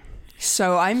you,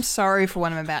 so I'm sorry for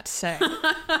what I'm about to say.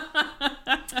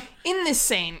 In this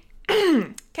scene,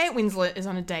 Kate Winslet is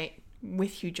on a date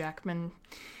with Hugh Jackman.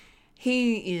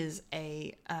 He is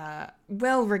a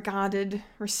well-regarded,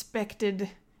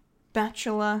 respected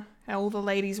bachelor, all the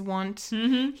ladies want.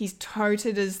 He's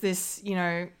touted as this,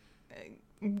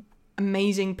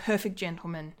 amazing, perfect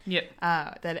gentleman.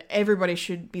 That everybody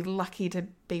should be lucky to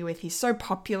be with. He's so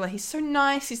popular. He's so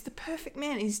nice. He's the perfect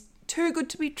man. He's too good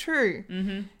to be true.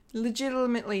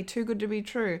 Legitimately too good to be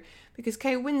true. Because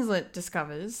Kate Winslet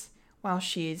discovers, while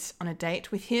she's on a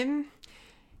date with him,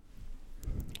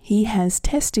 he has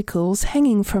testicles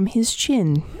hanging from his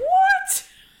chin. What?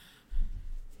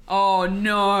 Oh,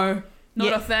 no.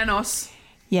 Not a Thanos.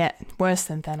 Yeah, worse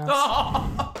than Thanos.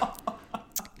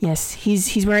 Yes,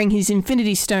 he's wearing his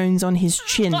Infinity Stones on his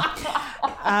chin.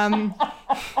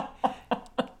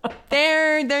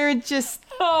 They're just...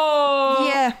 Oh.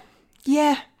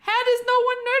 Yeah. How does no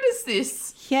one notice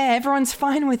this? Yeah, everyone's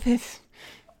fine with it.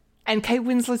 And Kate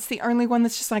Winslet's the only one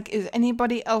that's just like, is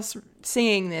anybody else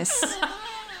seeing this?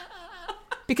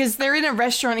 Because they're in a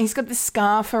restaurant, he's got this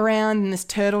scarf around and this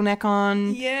turtleneck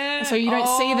on. Yeah. So you don't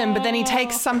see them, but then he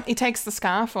takes the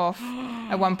scarf off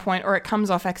at one point, or it comes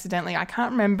off accidentally. I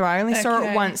can't remember. I only saw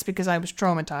it once because I was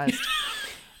traumatized.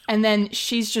 And then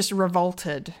she's just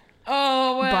revolted.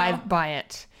 Oh, wow. by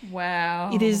it.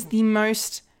 Wow. It is the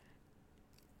most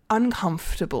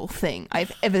uncomfortable thing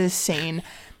I've ever seen.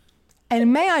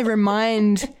 And may I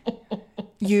remind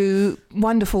you,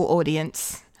 wonderful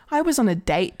audience, I was on a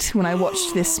date when I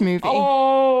watched this movie.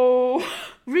 Oh,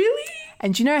 really?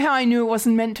 And do you know how I knew it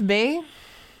wasn't meant to be?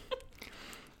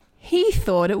 He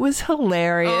thought it was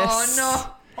hilarious.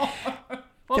 Oh, no.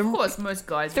 Well, of course, most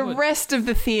guys would. The rest of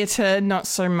the theatre, not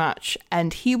so much.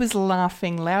 And he was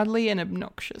laughing loudly and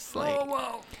obnoxiously. Oh,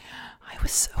 whoa. I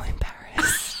was so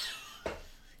embarrassed.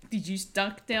 Did you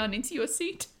duck down into your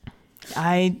seat?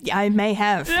 I may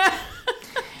have.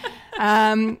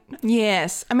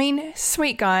 Yes. I mean,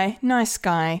 sweet guy, nice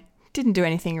guy, didn't do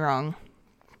anything wrong.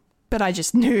 But I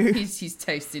just knew His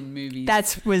taste in movies.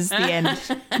 that was the end,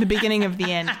 the beginning of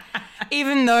the end.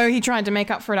 Even though he tried to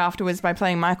make up for it afterwards by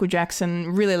playing Michael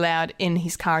Jackson really loud in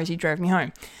his car as he drove me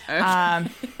home.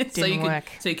 Didn't work.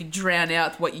 So you could drown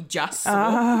out what you just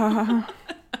saw.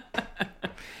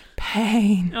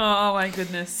 Pain. Oh, my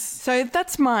goodness. So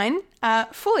that's mine.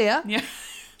 Fulia, Yeah.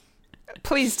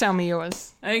 please tell me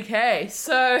yours. Okay,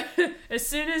 so as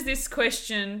soon as this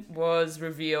question was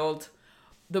revealed,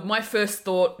 my first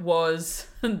thought was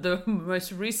the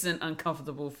most recent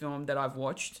uncomfortable film that I've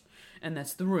watched, and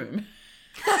that's The Room.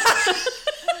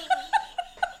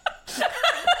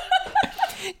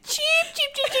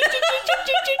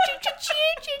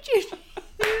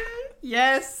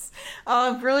 Yes.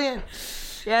 Oh, brilliant.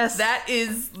 Yes. That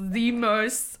is the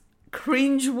most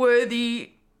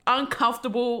cringeworthy,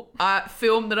 uncomfortable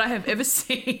film that I have ever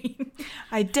seen.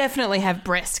 I definitely have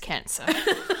breast cancer.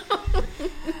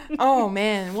 Oh,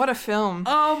 man. What a film.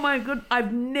 Oh my god,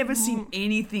 I've never seen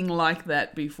anything like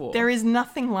that before. There is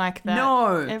nothing like that.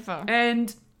 No. Ever.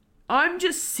 And I'm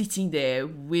just sitting there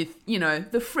with,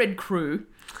 the Fred crew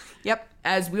Yep.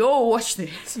 as we all watch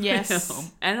this Yes. film.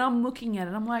 And I'm looking at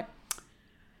it, I'm like,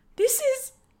 this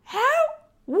is how?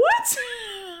 What?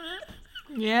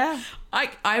 Yeah.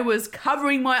 I was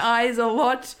covering my eyes a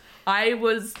lot. I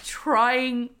was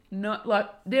trying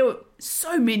there were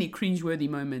so many cringeworthy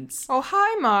moments. Oh,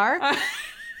 hi, Mark.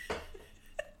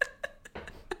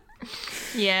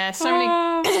 Yeah, so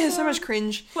many, so much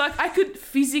cringe. Like, I could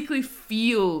physically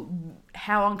feel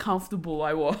how uncomfortable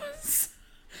I was.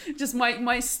 Just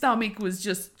my stomach was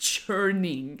just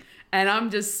churning. And I'm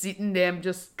just sitting there, I'm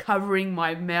just covering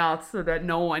my mouth so that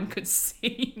no one could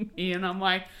see me. And I'm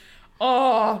like,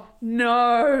 oh,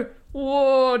 no.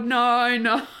 Whoa,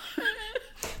 no.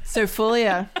 So,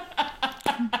 Fulia,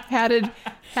 how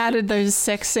did those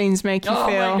sex scenes make you Oh,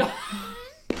 feel? my God.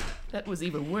 That was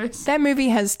even worse. That movie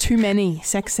has too many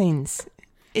sex scenes.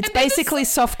 It's basically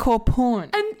softcore porn.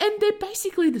 And they're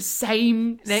basically the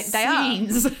same They are.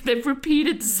 scenes. They've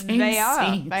repeated the same They are.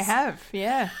 scenes. They have,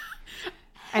 yeah.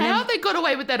 And How then, they got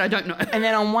away with that, I don't know. and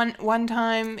then on one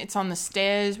time, it's on the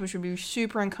stairs, which would be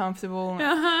super uncomfortable.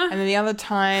 Uh-huh. And then the other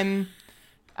time,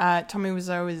 Tommy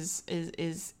Wiseau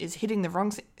is hitting the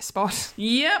wrong spot.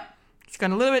 Yep. It's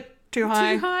gone a little bit too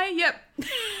high. Too high, yep.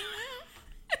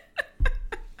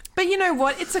 But you know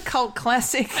what? It's a cult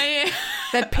classic Yeah.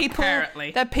 that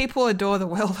Apparently. people adore the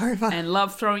world over. And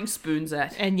love throwing spoons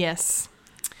at. And yes,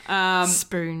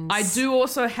 spoons. I do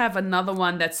also have another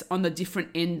one that's on the different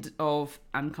end of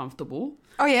uncomfortable.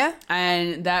 Oh yeah.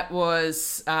 And that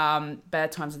was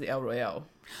Bad Times at the El Royale.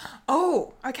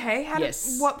 Oh, okay.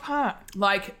 Yes. What part?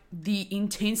 Like, the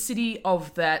intensity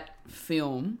of that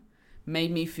film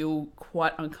made me feel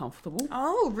quite uncomfortable.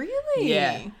 Oh, really?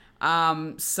 Yeah.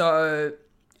 So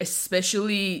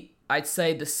especially, I'd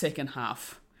say the second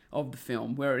half of the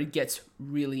film where it gets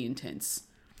really intense.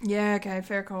 Yeah. Okay.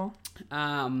 Fair call.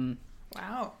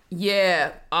 Wow.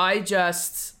 Yeah. I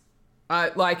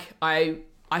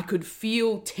could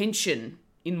feel tension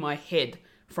in my head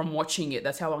from watching it.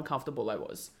 That's how uncomfortable I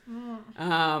was.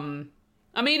 I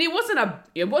mean, it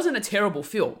wasn't a terrible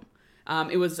film.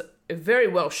 It was a very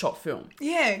well shot film.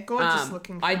 Yeah. Gorgeous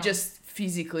looking. I film. just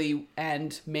physically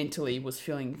and mentally was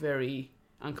feeling very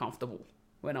uncomfortable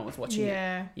when I was watching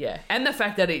Yeah. it. Yeah. And the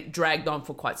fact that it dragged on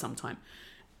for quite some time.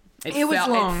 It was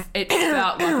long. It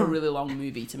felt like a really long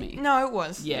movie to me. No, it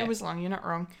was. Yeah. It was long. You're not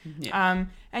wrong. Yeah.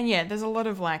 And yeah, there's a lot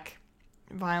of like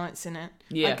violence in it.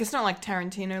 Yeah. Like, it's not like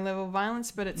Tarantino level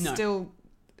violence, but it's No. still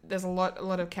there's a lot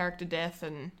of character death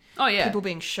and Oh, yeah. people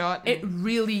being shot. It and-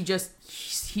 really just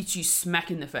hits you smack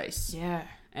in the face. yeah.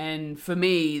 And for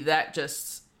me, that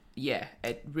just,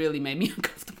 it really made me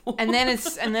uncomfortable. And then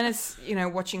it's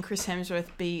watching Chris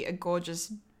Hemsworth be a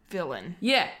gorgeous villain.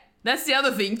 Yeah, that's the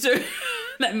other thing too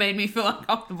that made me feel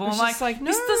uncomfortable. It's I'm just like, like,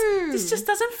 this just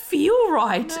doesn't feel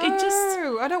right. No, It just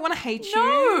I don't want to hate you.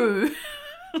 no.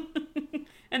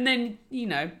 And then,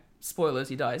 spoilers,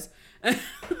 he dies.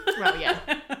 Well, yeah.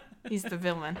 He's the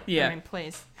villain. Yeah. I mean,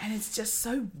 please. And it's just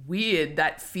so weird,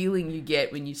 that feeling you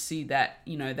get when you see that,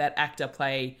 that actor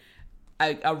play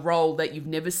a role that you've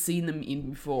never seen them in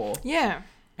before. Yeah.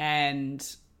 And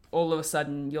all of a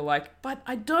sudden you're like, but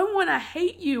I don't want to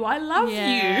hate you. I love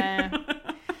Yeah. you.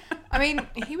 I mean,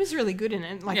 he was really good in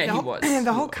it. Like, Yeah, the he whole, was. The He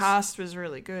whole was. cast was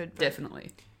really good. But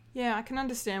Definitely. yeah, I can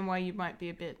understand why you might be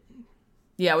a bit.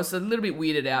 Yeah, I was a little bit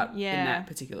weirded out in Yeah. that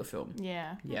particular film.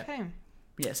 Yeah. Yeah. Okay.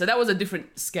 Yeah, so that was a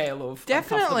different scale of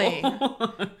Definitely.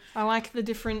 uncomfortable. I like the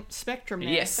different spectrum there.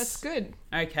 Yes. That's good.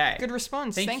 Okay. Good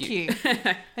response. Thank you. you.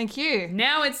 Thank you.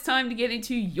 Now it's time to get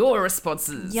into your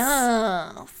responses.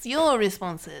 Yes, your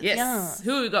responses. Yes.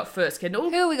 Who we got first, Kendall?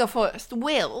 Who we got first?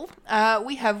 Well,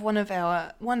 we have one of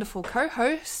our wonderful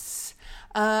co-hosts,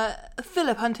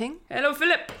 Philip Hunting. Hello,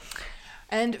 Philip.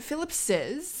 And Philip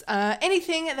says,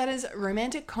 anything that is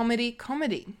romantic comedy.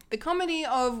 The comedy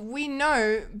of we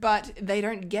know, but they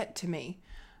don't get to me.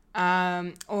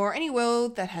 Or any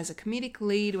world that has a comedic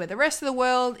lead where the rest of the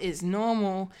world is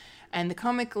normal and the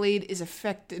comic lead is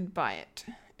affected by it.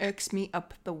 Irks me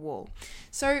up the wall.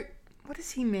 So, what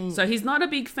does he mean? So he's not a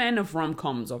big fan of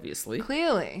rom-coms, obviously.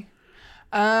 Clearly.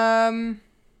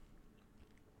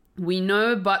 We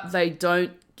know, but they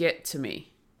don't get to me.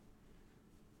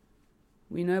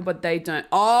 We know, but they don't.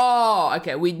 Oh,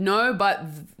 okay. We know, but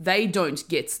they don't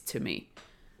get to me.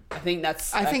 I think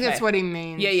that's what he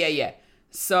means. Yeah.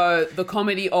 So the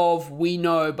comedy of we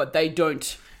know, but they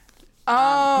don't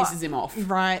pisses him off.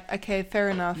 Right. Okay. Fair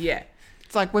enough. Yeah.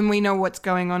 It's like when we know what's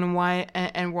going on and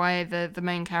why the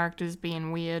main character's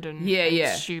being weird and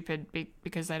stupid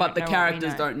because they don't know. But the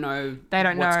characters don't know. They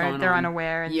don't what's know. Going They're on.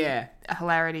 unaware. And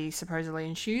hilarity supposedly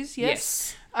ensues.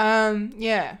 Yes.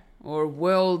 Yeah. Or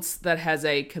worlds that has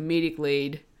a comedic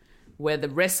lead where the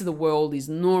rest of the world is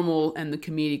normal and the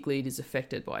comedic lead is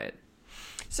affected by it.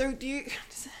 So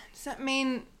does that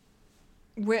mean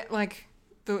we're like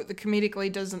the comedic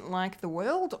lead doesn't like the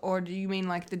world, or do you mean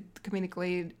like the comedic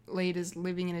lead is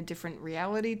living in a different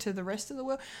reality to the rest of the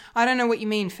world? I don't know what you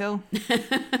mean, Phil. You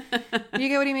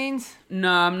get what he means?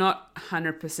 No, I'm not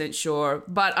 100% sure,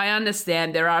 but I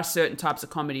understand there are certain types of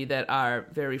comedy that are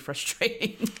very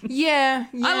frustrating. Yeah.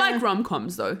 I like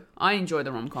rom-coms though. I enjoy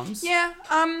the rom-coms. Yeah.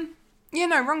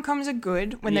 Rom-coms are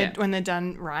good when they're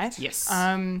done right. Yes.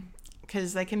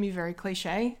 Because they can be very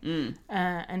cliche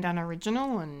and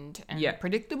unoriginal and Yeah.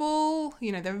 predictable.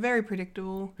 They're very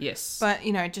predictable. Yes. But,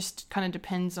 it just kind of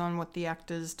depends on what the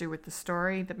actors do with the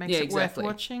story that makes it worth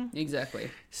watching. Exactly.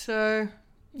 So,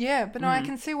 yeah. But no, I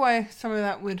can see why some of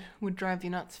that would drive you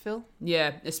nuts, Phil.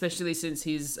 Yeah, especially since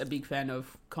he's a big fan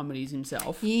of comedies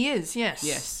himself. He is, yes.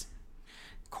 Yes.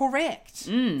 Correct.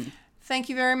 Thank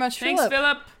you very much, Thanks, Philip.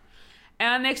 Philip.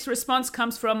 Our next response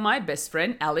comes from my best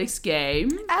friend, Alex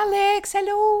Game. Alex,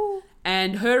 hello.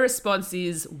 And her response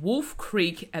is Wolf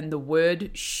Creek and the word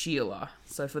Sheila.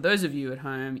 So for those of you at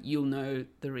home, you'll know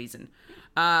the reason.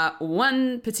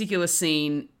 One particular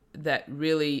scene that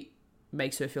really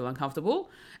makes her feel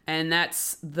uncomfortable, and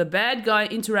that's the bad guy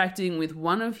interacting with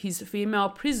one of his female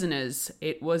prisoners.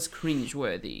 It was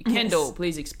cringeworthy. Kendall,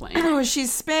 please explain. Oh,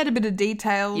 she's spared a bit of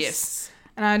details. Yes.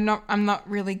 And I'm not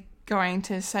really going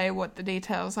to say what the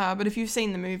details are, but if you've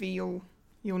seen the movie, you'll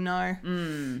know.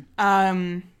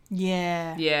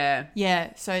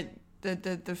 Yeah. So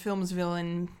the film's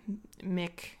villain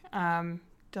Mick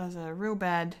does a real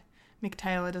bad. Mick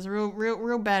Taylor does a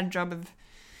real bad job of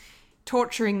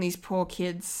torturing these poor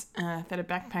kids that are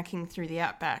backpacking through the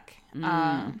outback.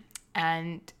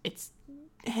 And it's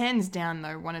hands down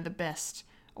though one of the best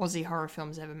Aussie horror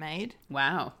films ever made.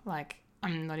 Wow. Like,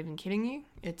 I'm not even kidding you.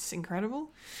 It's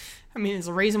incredible. I mean, there's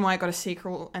a reason why it got a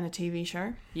sequel and a TV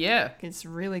show. Yeah. It's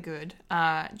really good.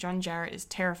 John Jarratt is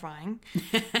terrifying.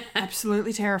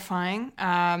 Absolutely terrifying.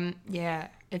 Yeah,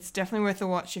 it's definitely worth a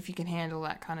watch if you can handle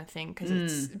that kind of thing, because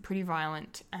it's pretty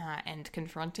violent and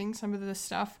confronting, some of the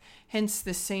stuff. Hence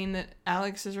the scene that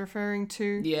Alex is referring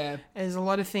to. Yeah. There's a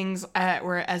lot of things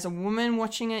where as a woman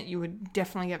watching it, you would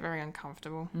definitely get very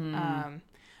uncomfortable. I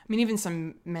mean, even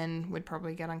some men would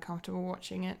probably get uncomfortable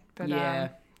watching it, but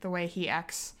the way he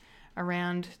acts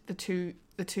around the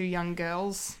two young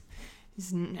girls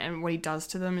and what he does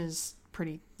to them is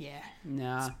pretty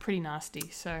it's pretty nasty.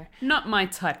 So not my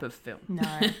type of film.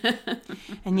 No.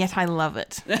 And yet I love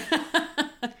it.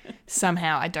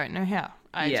 Somehow, I don't know how.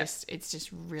 It's just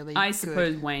really I good.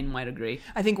 suppose Wayne might agree.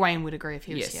 I think Wayne would agree if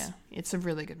he was Yes. here. It's a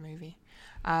really good movie.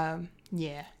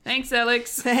 Yeah. Thanks,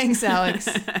 Alex. Thanks, Alex.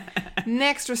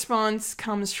 Next response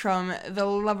comes from the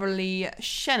lovely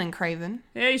Shannon Craven.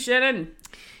 Hey, Shannon.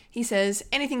 He says,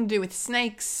 anything to do with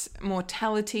snakes,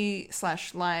 mortality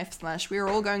 /life / we're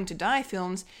all going to die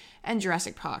films, and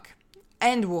Jurassic Park.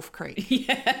 And Wolf Creek.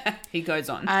 Yeah, he goes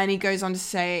on. And he goes on to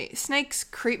say, snakes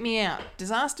creep me out.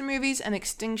 Disaster movies and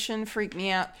extinction freak me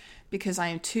out because I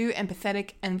am too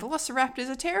empathetic, and velociraptors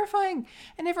are terrifying,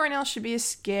 and everyone else should be as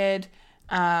scared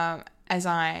as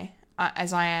I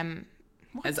am.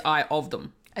 What? As I of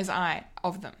them. As I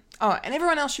of them. Oh, and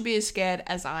everyone else should be as scared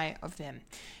as I of them.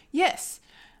 Yes.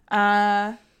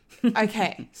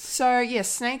 Okay. So, yes,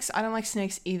 snakes. I don't like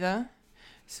snakes either.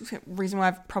 reason why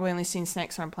I've probably only seen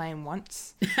snakes on a plane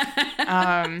once.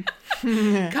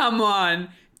 Come on.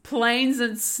 Planes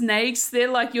and snakes, they're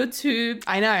like your two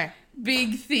I know.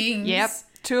 big things. Yep.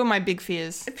 Two of my big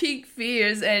fears. Big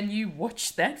fears, and you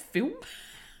watch that film?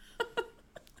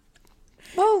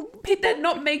 Well, Did that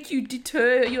not make you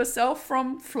deter yourself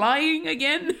from flying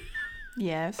again?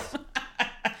 yes.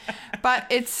 But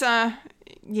it's,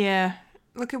 yeah.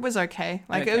 Look, it was okay.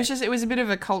 Like, Okay. it was a bit of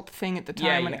a cult thing at the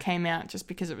time when yeah. it came out, just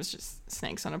because it was just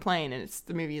snakes on a plane, and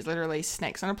the movie is literally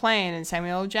snakes on a plane, and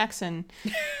Samuel L. Jackson,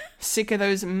 sick of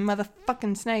those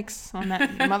motherfucking snakes on that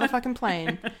motherfucking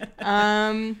plane.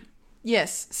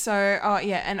 Yes, so,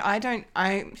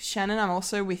 and Shannon, I'm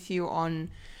also with you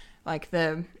on, like,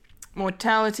 the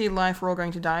mortality, life, we're all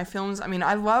going to die films. I mean,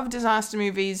 I love disaster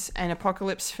movies and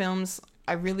apocalypse films.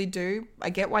 I really do.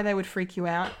 I get why they would freak you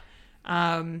out.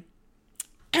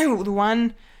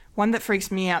 The one that freaks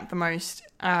me out the most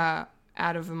out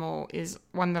of them all is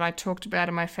one that I talked about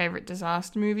in my favourite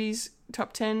disaster movies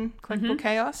top 10, Collectible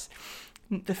Chaos.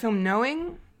 The film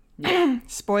Knowing. Yeah.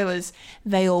 Spoilers,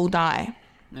 they all die.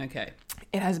 Okay.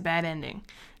 It has a bad ending.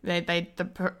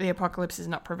 The apocalypse is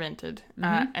not prevented,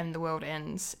 and the world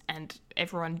ends, and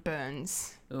everyone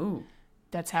burns. Ooh.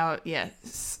 That's how,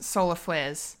 solar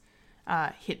flares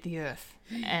hit the earth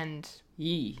and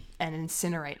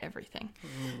incinerate everything.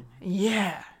 Ooh.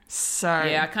 Yeah. So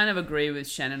yeah, I kind of agree with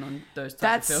Shannon on those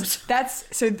type of films. That's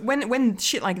so when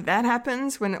shit like that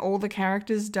happens, when all the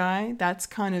characters die, that's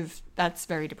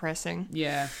very depressing.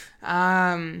 Yeah.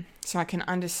 So I can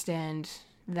understand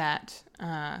that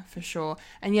for sure.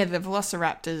 And yeah, the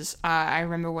velociraptors. I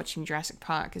remember watching Jurassic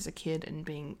Park as a kid and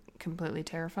being completely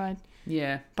terrified.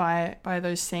 Yeah. By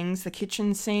those things. The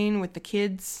kitchen scene with the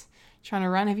kids trying to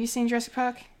run. Have you seen Jurassic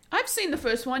Park? I've seen the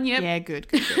first one, yep. Yeah, good.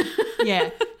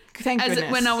 Yeah. Thank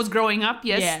goodness. When I was growing up,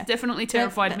 yes, definitely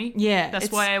terrified me. Yeah.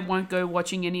 That's why I won't go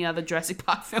watching any other Jurassic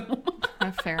Park film.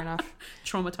 Oh, fair enough.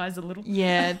 Traumatized a little.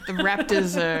 Yeah, the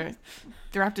raptors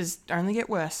only get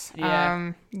worse.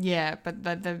 Yeah. But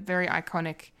they're very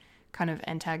iconic kind of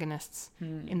antagonists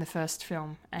in the first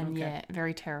film. And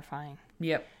very terrifying.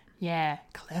 Yep. Yeah,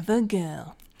 clever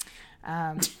girl.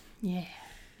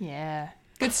 Yeah.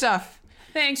 Good stuff.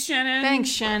 Thanks, Shannon. Thanks,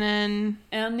 Shannon.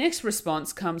 Our next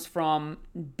response comes from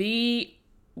B.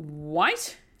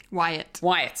 Wyatt.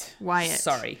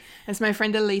 Sorry. That's my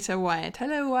friend Alita Wyatt.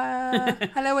 Hello,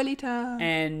 hello, Alita.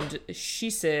 And she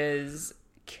says,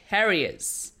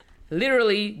 Carriers.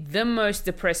 Literally the most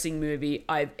depressing movie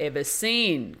I've ever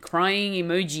seen. Crying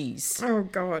emojis. Oh,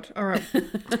 God. All right.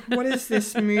 What is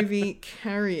this movie,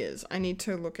 Carriers? I need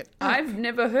to look it up. I've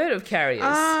never heard of Carriers.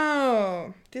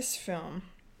 Oh, this film.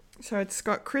 So it's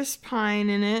got Chris Pine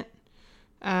in it.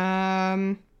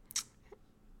 Now,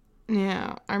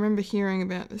 I remember hearing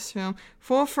about this film.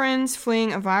 4 friends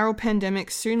fleeing a viral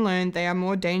pandemic soon learn they are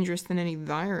more dangerous than any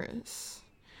virus.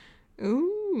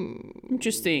 Ooh.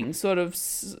 Interesting. Sort of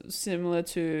similar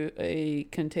to a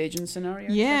Contagion scenario.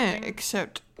 Yeah,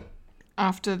 except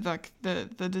after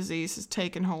the disease has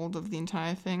taken hold of the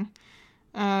entire thing.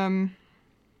 Yeah,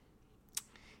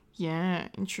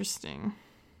 interesting.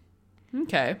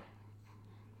 Okay.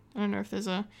 I don't know if there's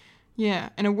a... Yeah.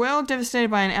 In a world devastated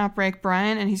by an outbreak,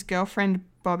 Brian and his girlfriend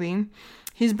Bobby,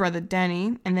 his brother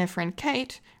Danny, and their friend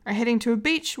Kate are heading to a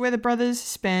beach where the brothers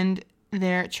spend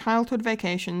their childhood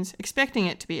vacations, expecting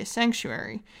it to be a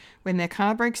sanctuary. When their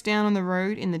car breaks down on the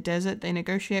road in the desert, they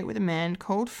negotiate with a man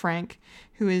called Frank,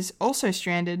 who is also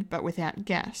stranded but without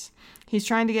gas. He's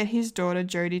trying to get his daughter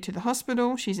Jody to the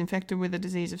hospital. She's infected with a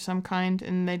disease of some kind,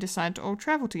 and they decide to all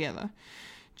travel together.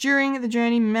 During the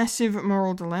journey, massive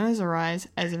moral dilemmas arise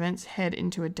as events head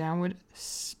into a downward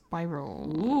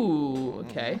spiral. Ooh,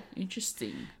 okay.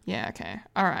 Interesting. Yeah, okay.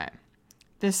 All right.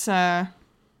 This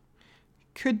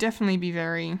could definitely be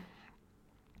very,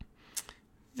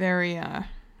 very,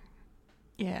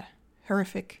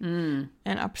 horrific and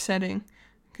upsetting.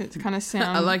 It kind of sounds...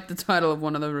 I like the title of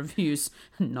one of the reviews.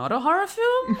 Not a horror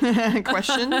film?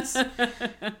 Questions?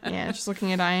 Yeah, just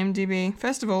looking at IMDb.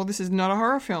 First of all, this is not a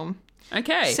horror film.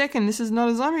 Okay. Second, this is not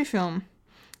a zombie film.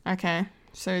 Okay,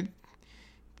 so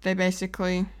they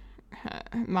basically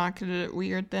marketed it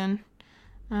weird then.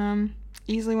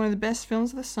 Easily one of the best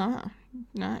films of the summer.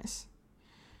 Nice.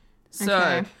 So,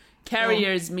 okay.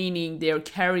 Carriers meaning they're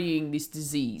carrying this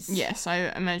disease. Yes, I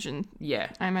imagine.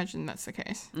 Yeah. I imagine that's the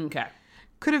case. Okay.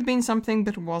 Could have been something,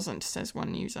 but wasn't, says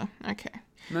one user. Okay.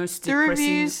 Most The depressing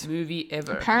reviews, movie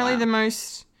ever. Apparently Wow. the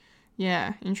most...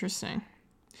 Yeah, interesting.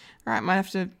 All right, might have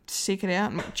to seek it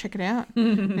out and check it out.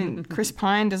 And Chris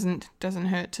Pine doesn't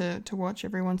hurt to watch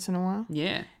every once in a while.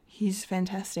 Yeah. He's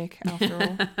fantastic,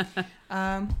 after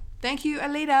all. Thank you,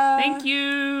 Alita. Thank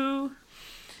you.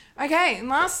 Okay, and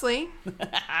lastly,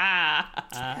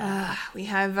 we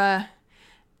have our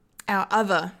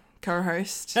other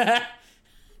co-host.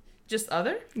 Just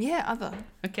other? Yeah, other.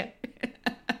 Okay.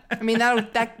 I mean,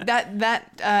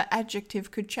 that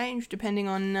adjective could change depending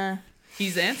on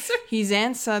His answer? his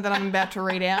answer that I'm about to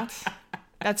read out.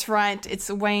 That's right, it's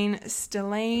Wayne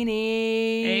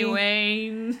Stellani. Hey,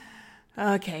 Wayne.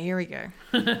 Okay, here we go.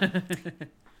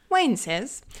 Wayne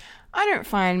says, I don't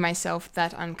find myself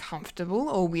that uncomfortable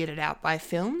or weirded out by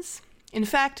films. In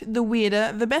fact, the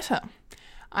weirder, the better.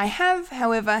 I have,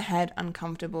 however, had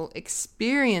uncomfortable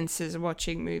experiences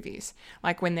watching movies,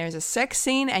 like when there's a sex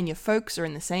scene and your folks are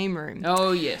in the same room.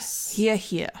 Oh, yes.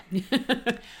 Here.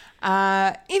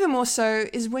 Even more so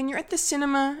is when you're at the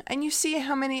cinema and you see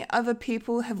how many other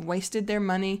people have wasted their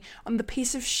money on the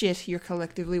piece of shit you're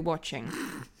collectively watching.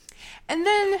 And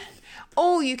then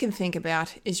all you can think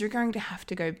about is you're going to have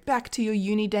to go back to your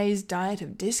uni days diet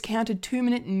of discounted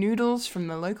 2-minute noodles from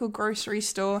the local grocery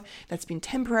store that's been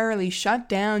temporarily shut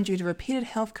down due to repeated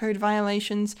health code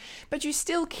violations, but you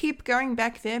still keep going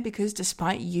back there because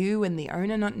despite you and the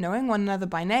owner not knowing one another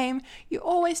by name, you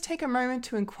always take a moment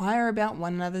to inquire about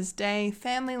one another's day,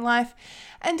 family life,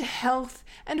 and health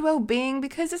and well-being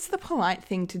because it's the polite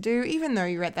thing to do, even though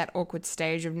you're at that awkward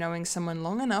stage of knowing someone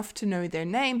long enough to know their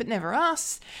name but never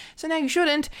asks. So now you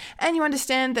shouldn't, and you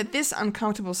understand that this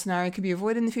uncomfortable scenario could be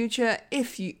avoided in the future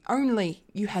if you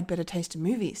had better taste in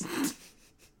movies.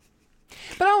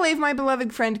 But I'll leave my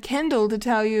beloved friend Kendall to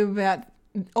tell you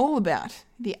all about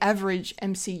the average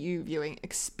MCU viewing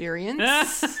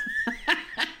experience.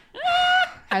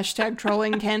 Hashtag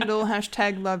trolling Kendall,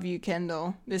 hashtag love you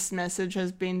Kendall. This message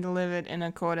has been delivered in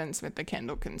accordance with the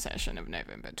Kendall concession of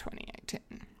November 2018.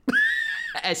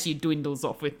 As she dwindles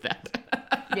off with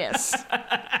that. Yes.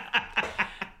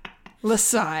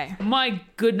 Lasai. My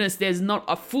goodness, there's not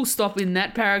a full stop in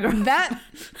that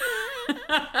paragraph.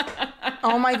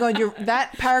 Oh my god,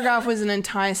 that paragraph was an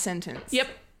entire sentence. Yep.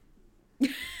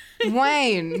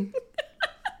 Wayne.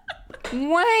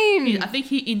 I think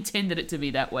he intended it to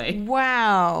be that way.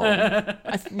 Wow.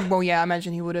 Well, yeah, I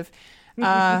imagine he would have.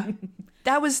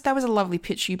 That was a lovely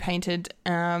pitch you painted.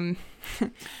 I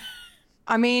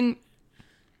mean,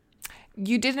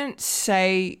 you didn't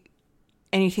say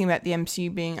anything about the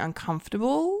MCU being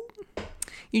uncomfortable.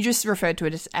 You just referred to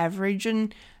it as average,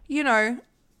 and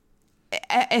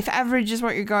if average is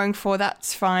what you're going for,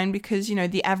 that's fine because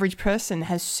the average person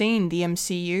has seen the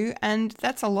MCU, and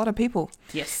that's a lot of people.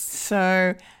 Yes.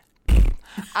 So,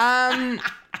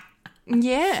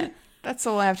 yeah, that's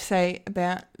all I have to say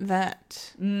about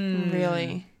that.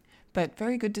 Really, but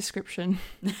very good description.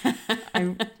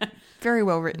 Very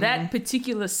well written. That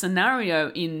particular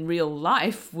scenario in real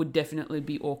life would definitely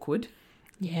be awkward.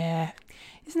 Yeah,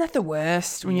 isn't that the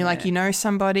worst when you're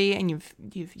somebody and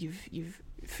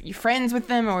you're friends with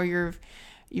them or you're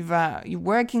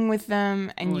working with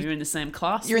them and you're in the same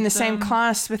class. You're in the same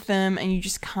class with them and you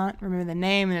just can't remember the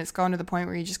name and it's gone to the point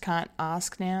where you just can't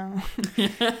ask now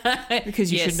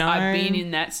because you should know. I've been in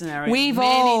that scenario. We've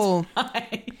all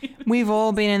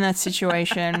been in that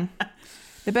situation.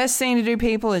 The best thing to do,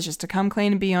 people, is just to come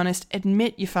clean and be honest.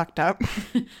 Admit you fucked up.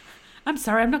 I'm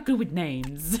sorry, I'm not good with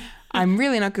names. I'm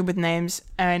really not good with names.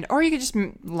 Or you could just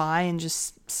lie and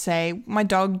just say, my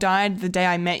dog died the day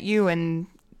I met you and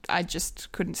I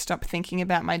just couldn't stop thinking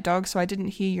about my dog, so I didn't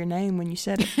hear your name when you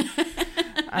said it.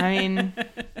 I mean,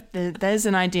 there's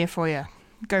an idea for you.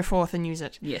 Go forth and use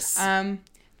it. Yes.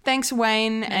 Thanks,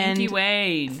 Wayne. Thank you,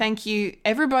 Wayne. Thank you,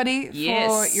 everybody,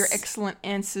 for your excellent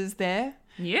answers there.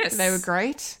 Yes. They were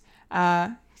great.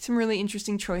 Some really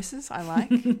interesting choices I like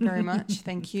very much.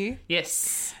 Thank you.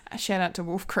 Yes. A shout out to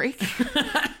Wolf Creek.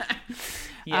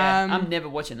 Yeah, I'm never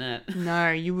watching that.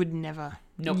 No, you would never.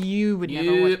 Nope. You would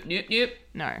never watch. Nope.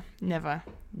 No, never.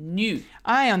 No.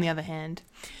 I, on the other hand.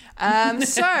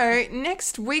 So,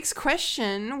 next week's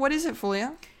question, what is it,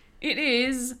 Fulia? It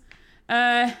is,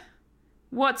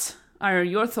 what are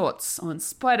your thoughts on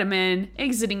Spider-Man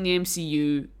exiting the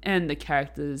MCU and the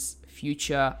character's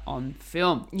future on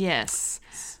film? Yes.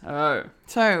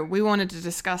 So we wanted to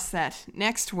discuss that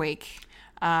next week.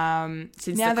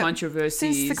 Since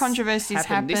the controversies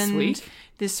happened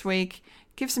this week,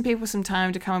 give some people some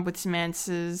time to come up with some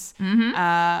answers.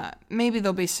 Maybe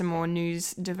there'll be some more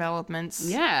news developments.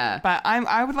 Yeah. But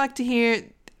I would like to hear,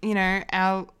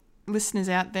 our listeners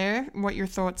out there, what your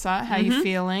thoughts are, how you're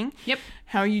feeling. Yep.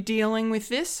 How are you dealing with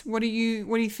this? What do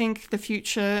you think the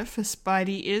future for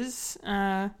Spidey is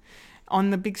on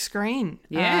the big screen?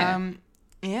 Yeah.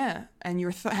 Yeah, and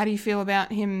how do you feel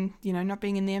about him, not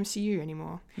being in the MCU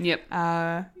anymore? Yep.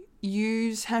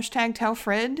 use hashtag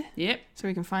 #TellFred Yep. so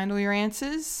we can find all your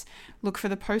answers. Look for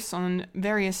the posts on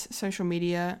various social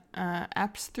media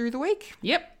apps through the week.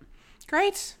 Yep.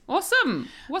 Great. Awesome.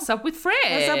 What's up with Fred?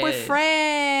 What's up with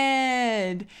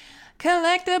Fred?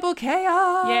 Collectible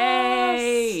chaos.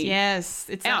 Yay. Yes.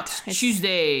 It's Out it's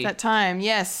Tuesday. that time.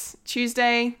 Yes.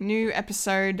 Tuesday, new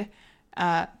episode.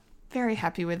 Very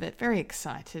happy with it. Very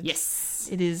excited. Yes.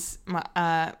 It is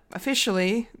my,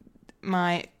 officially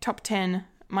my top 10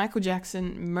 Michael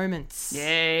Jackson moments.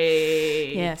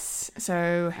 Yay. Yes.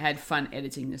 So, I had fun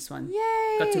editing this one.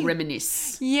 yay. Got to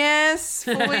reminisce. Yes,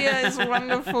 Fulia is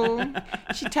wonderful.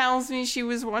 She tells me she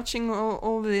was watching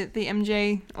all the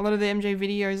MJ, a lot of the MJ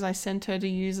videos I sent her to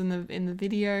use in the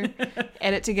video,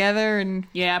 edit together, and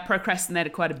Yeah, I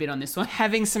procrastinated quite a bit on this one.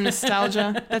 having some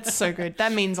nostalgia. That's so good.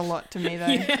 That means a lot to me,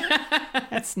 though.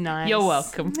 That's nice. You're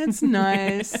welcome. That's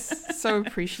nice. So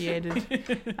appreciated.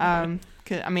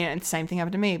 'Cause, I mean, the same thing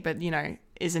happened to me, but, you know,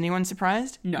 is anyone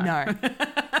surprised? No.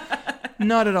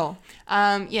 Not at all.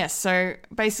 Yes, so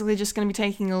basically just going to be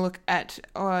taking a look at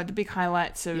the big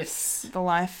highlights of Yes. the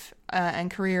life and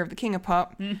career of the King of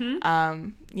Pop. Mm-hmm.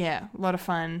 Yeah, a lot of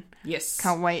fun. Yes.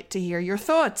 Can't wait to hear your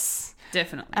thoughts.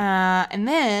 Definitely. And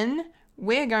then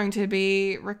we're going to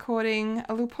be recording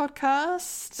a little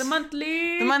podcast. the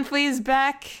monthly. The monthly is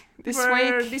back this for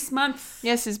week. this month.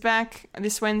 Yes, is back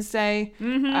this Wednesday.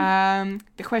 Mm-hmm.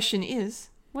 The question is...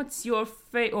 What's your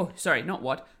favorite? Oh, sorry, not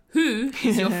what. Who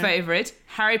is your favorite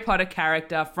Harry Potter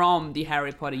character from the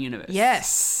Harry Potter universe?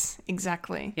 Yes,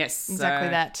 exactly. Yes. Exactly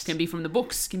so that. Can be from the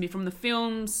books, can be from the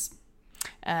films.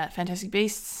 Fantastic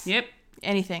Beasts. Yep.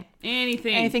 Anything.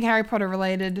 Anything. Harry Potter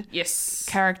related. Yes.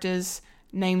 Characters.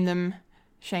 Name them.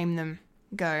 Shame them.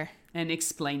 Go. And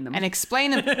explain them. And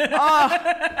explain them. Oh!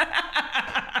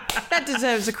 That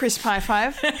deserves a crisp high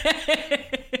five.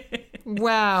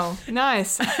 Wow.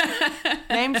 Nice.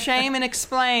 Name, shame, and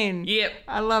explain. Yep.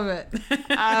 I love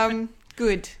it.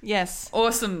 Good. Yes.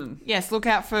 Awesome. Yes, look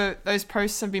out for those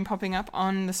posts have been popping up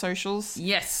on the socials.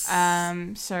 Yes.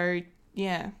 So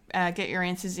yeah, get your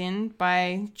answers in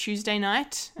by Tuesday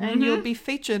night and you'll be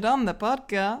featured on the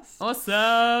podcast.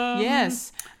 Awesome.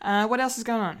 Yes. What else is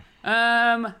going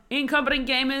on? Incompetent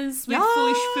Gamers with Yes.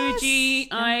 Foolish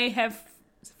Fuji. I have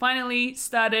finally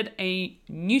started a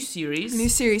new series. New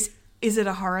series. Is it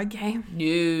a horror game?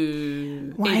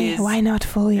 No. Why not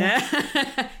Fulia?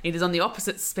 It is on the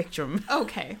opposite spectrum.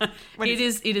 Okay. It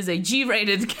is a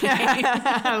G-rated game.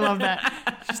 I love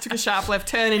that. Just took a sharp left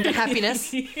turn into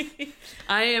happiness.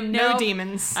 I am now No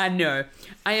demons. I know.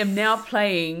 I am now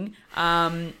playing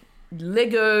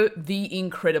Lego The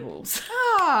Incredibles.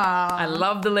 I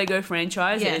love the Lego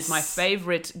franchise. It Yes. is my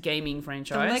favorite gaming The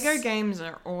franchise. Lego games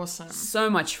are awesome. So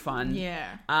much fun.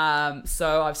 Yeah.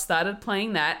 So I've started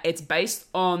playing that. It's based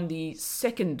on the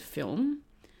second film.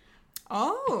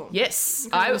 Oh. Yes,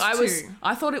 Because it was two.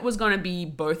 I thought it was going to be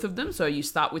both of them. So you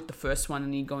start with the first one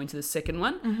and you go into the second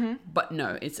one. Mm-hmm. But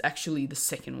no, it's actually the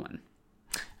second one.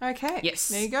 Okay. Yes.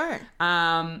 There you go.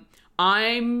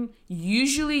 I'm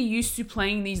usually used to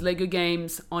playing these Lego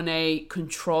games on a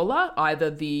controller, either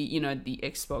the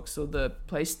Xbox or the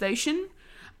PlayStation.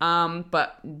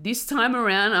 But this time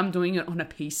around, I'm doing it on a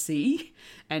PC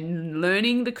and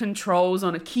learning the controls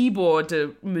on a keyboard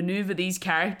to maneuver these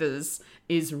characters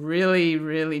is really,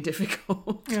 really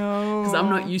difficult because I'm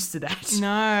not used to that.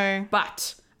 No.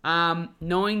 But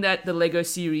knowing that the Lego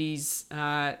series,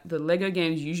 the Lego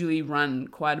games usually run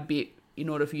quite a bit in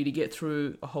order for you to get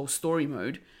through a whole story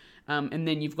mode. And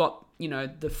then you've got,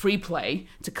 the free play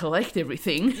to collect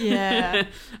everything. Yeah.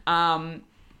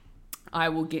 I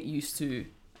will get used to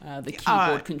the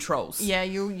keyboard controls. Yeah,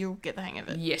 you'll get the hang of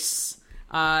it. Yes.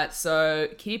 So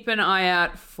keep an eye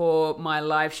out for my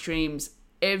live streams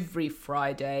every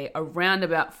Friday around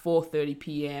about 4:30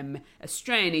 p.m.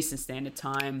 Australian Eastern Standard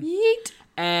Time. Yeet.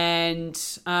 And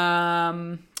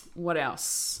what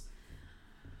else?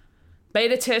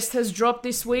 Beta test has dropped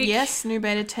this week. Yes, new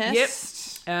beta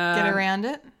test. Get around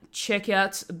it. Check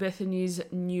out Bethany's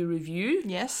new review.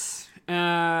 Yes.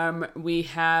 We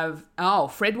have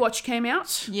Fred Watch came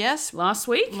out Yes. last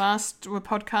week. Last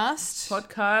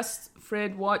podcast.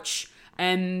 Fred Watch,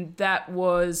 and that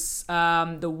was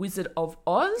The Wizard of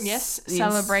Oz. Yes,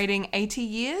 celebrating 80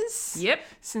 years. Yep.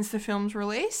 Since the film's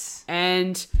release.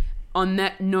 And on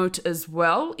that note as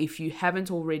well, if you haven't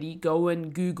already, go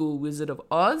and Google Wizard of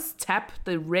Oz, tap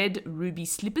the red ruby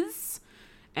slippers,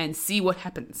 and see what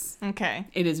happens. Okay.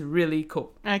 It is really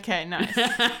cool. Okay, nice.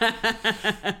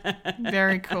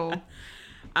 Very cool.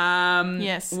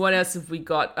 Yes. What else have we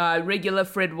got? Regular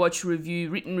Fred Watch review,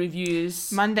 written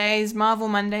reviews. Marvel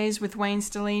Mondays with Wayne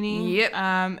Stellini.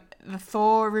 Yep. the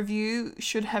Thor review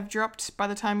should have dropped by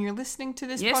the time you're listening to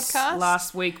this podcast.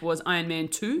 Last week was Iron Man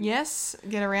 2. Yes,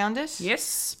 get around it.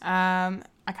 Yes.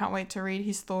 I can't wait to read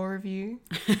his Thor review.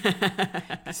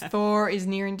 Thor is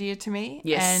near and dear to me.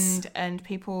 Yes. And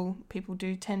people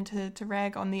do tend to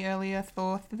rag on the earlier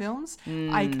Thor films.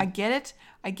 I get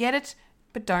it,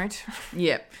 but don't.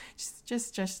 Yep.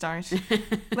 just don't.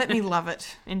 Let me love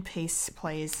it in peace,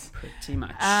 please. Pretty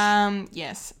much.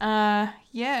 Yes.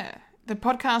 Yeah. The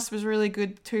podcast was really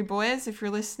good too, boys, if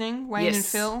you're listening. Wayne and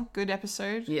Phil, good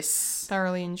episode. Yes.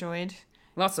 Thoroughly enjoyed.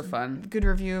 Lots of fun. Good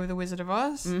review of The Wizard of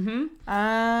Oz. Mm-hmm.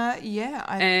 Yeah,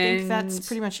 I think that's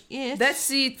pretty much it.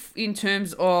 That's it in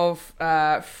terms of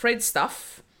Fred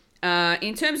stuff.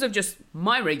 In terms of just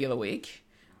my regular week,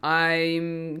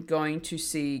 I'm going to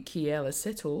see Kiela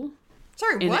Settle.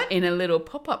 Sorry, what? In a little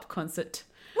pop-up concert.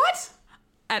 What?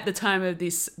 At the time of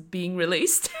this being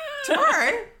released.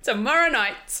 Tomorrow? Tomorrow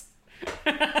night.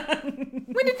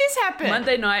 When did this happen?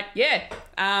 Monday night, yeah.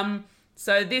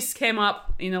 So this came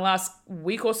up in the last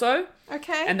week or so.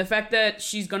 Okay. And the fact that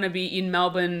she's going to be in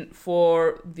Melbourne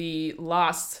for the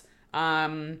last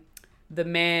The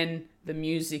Man, the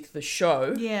Music, the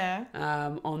Show. Yeah.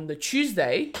 On the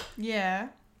Tuesday. Yeah.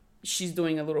 She's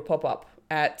doing a little pop-up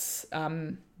at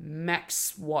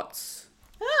Max Watts.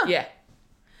 Oh. Yeah.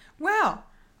 Wow.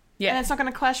 Yeah. And it's not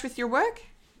going to clash with your work?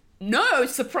 No,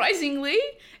 surprisingly,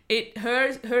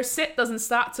 her set doesn't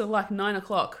start till like 9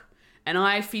 o'clock. And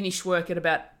I finish work at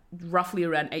about roughly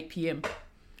around 8 p.m.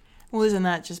 Well, isn't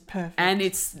that just perfect? And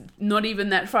it's not even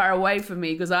that far away from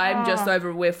me because I'm just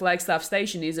over where Flagstaff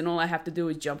Station is, and all I have to do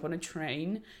is jump on a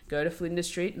train, go to Flinders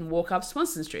Street, and walk up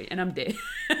Swanston Street, and I'm there.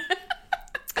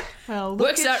 Well,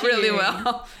 works out really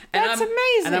well. That's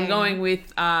amazing. And I'm going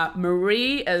with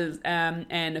Marie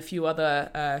and a few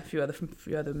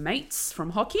other mates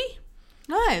from hockey.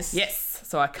 Nice. Yes,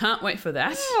 so I can't wait for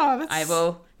that. Oh, I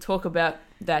will talk about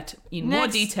that in more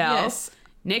detail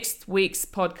next week's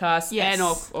podcast and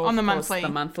of on the course, monthly. the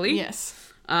monthly.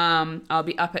 Yes. I'll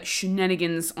be up at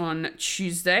Shenanigans on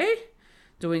Tuesday,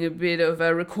 doing a bit of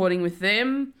a recording with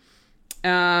them,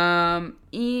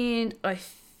 and I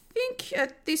think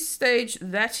at this stage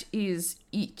that is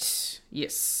it.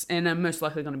 Yes, and I'm most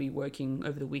likely going to be working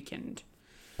over the weekend.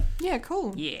 Yeah,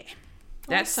 cool. Yeah.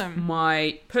 That's Awesome.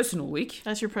 my personal week.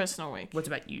 That's your personal week. What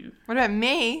about you? What about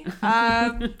me?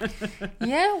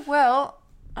 Yeah, well,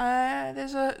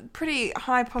 there's a pretty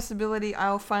high possibility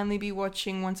I'll finally be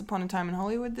watching Once Upon a Time in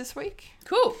Hollywood this week.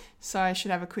 Cool. So I should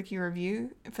have a quickie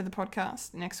review for the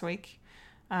podcast next week.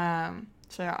 So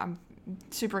I'm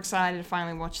super excited to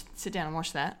finally sit down and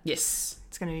watch that. Yes.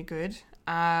 It's going to be good.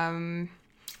 And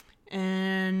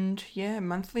yeah,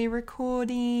 monthly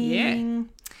recording.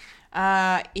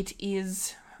 Yeah. It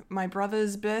is my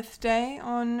brother's birthday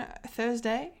on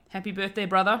Thursday. Happy birthday,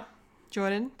 brother.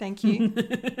 Jordan, thank you.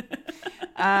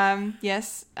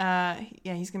 Yes. Yeah,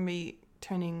 he's going to be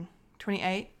turning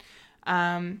 28.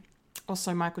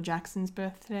 Also Michael Jackson's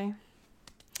birthday.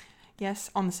 Yes,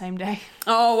 on the same day.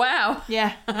 Oh, wow.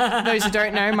 Yeah. Those who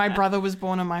don't know, my brother was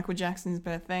born on Michael Jackson's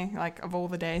birthday, like of all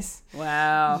the days.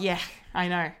 Wow. Yeah, I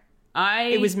know.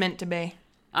 It was meant to be.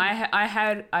 I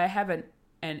have an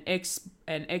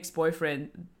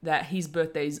ex-boyfriend that his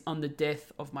birthday is on the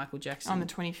death of Michael Jackson. On the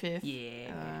 25th.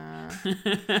 Yeah.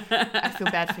 I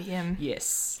feel bad for him.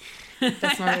 Yes.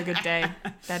 That's not a good day.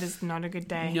 That is not a good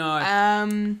day. No.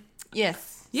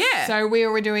 Yes. Yeah. So we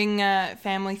were doing a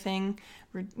family thing.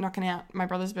 We're knocking out my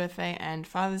brother's birthday and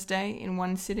Father's Day in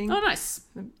one sitting. Oh, nice.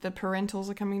 The parentals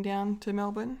are coming down to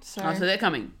Melbourne. So they're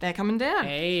coming. They're coming down.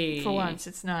 Hey. For once,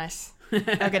 it's nice.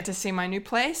 They'll get to see my new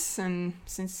place, and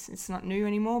since it's not new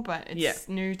anymore, but it's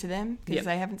new to them because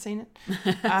they haven't seen it.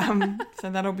 So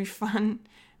that'll be fun.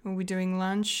 We'll be doing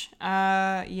lunch.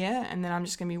 Yeah, and then I'm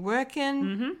just going to be working.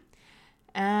 Mm-hmm.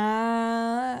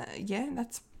 Yeah,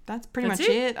 that's pretty much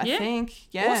it, I think.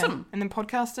 Yeah. Awesome. And then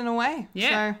podcasting away.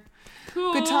 Yeah. So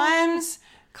cool. good times,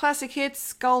 classic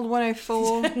hits, Gold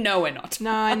 104. No, we're not.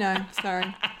 No, I know.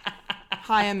 Sorry.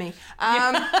 Hire me.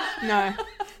 No.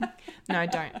 No,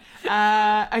 don't.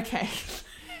 Okay.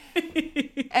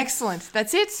 Excellent.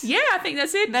 That's it? Yeah, I think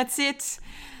that's it. That's it.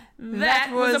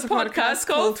 That was a podcast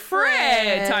called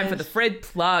Fred. Time for the Fred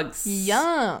plugs.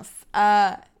 Yes.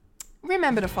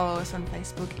 Remember to follow us on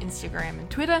Facebook, Instagram, and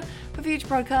Twitter for future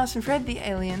podcasts and Fred the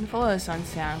Alien. Follow us on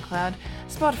SoundCloud,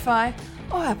 Spotify,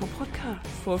 or Apple Podcasts.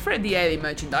 For Fred the Alien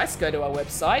merchandise, go to our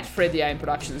website,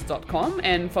 fredthealienproductions.com,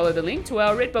 and follow the link to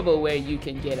our Redbubble where you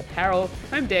can get apparel,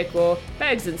 home decor,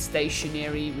 bags and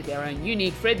stationery with our own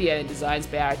unique Fred the Alien designs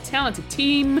by our talented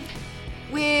team.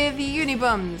 We're the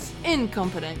Unibums,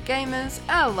 Incompetent Gamers,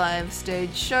 our live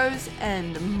stage shows,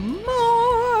 and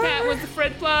more. That was the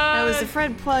Fred plug. That was the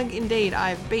Fred plug indeed.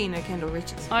 I've been a Kendall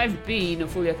Richards. I've been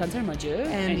Ophelia Kantarmajo.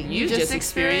 And you just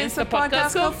experienced a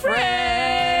podcast called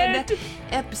Fred.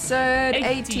 Episode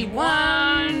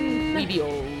 81. We be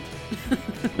old.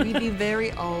 We be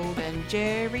very old and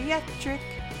geriatric.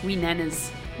 We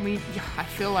nanas. I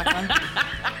feel like I'm...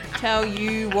 Tell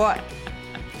you what.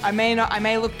 I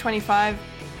may look 25.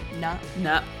 Nah.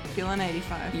 Feeling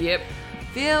 85. Yep.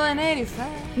 Feeling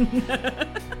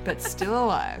 85. But still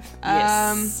alive.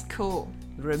 Yes. Cool.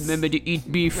 Remember to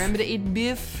eat beef.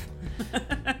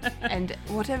 And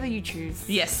whatever you choose.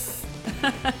 Yes.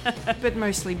 But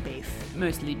mostly beef.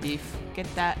 Mostly beef.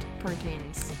 Get that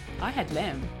proteins. I had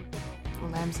lamb.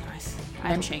 Well, lamb's nice.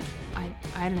 Lamb shank. I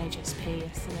had an HSP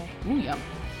yesterday. Ooh, yum.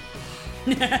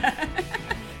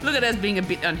 Look at us being a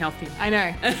bit unhealthy. I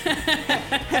know.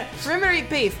 Remember to eat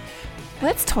beef.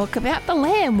 Let's talk about the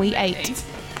lamb we ate.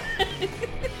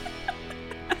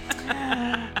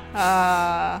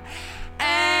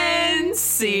 And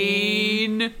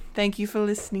scene. Thank you for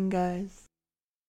listening, guys.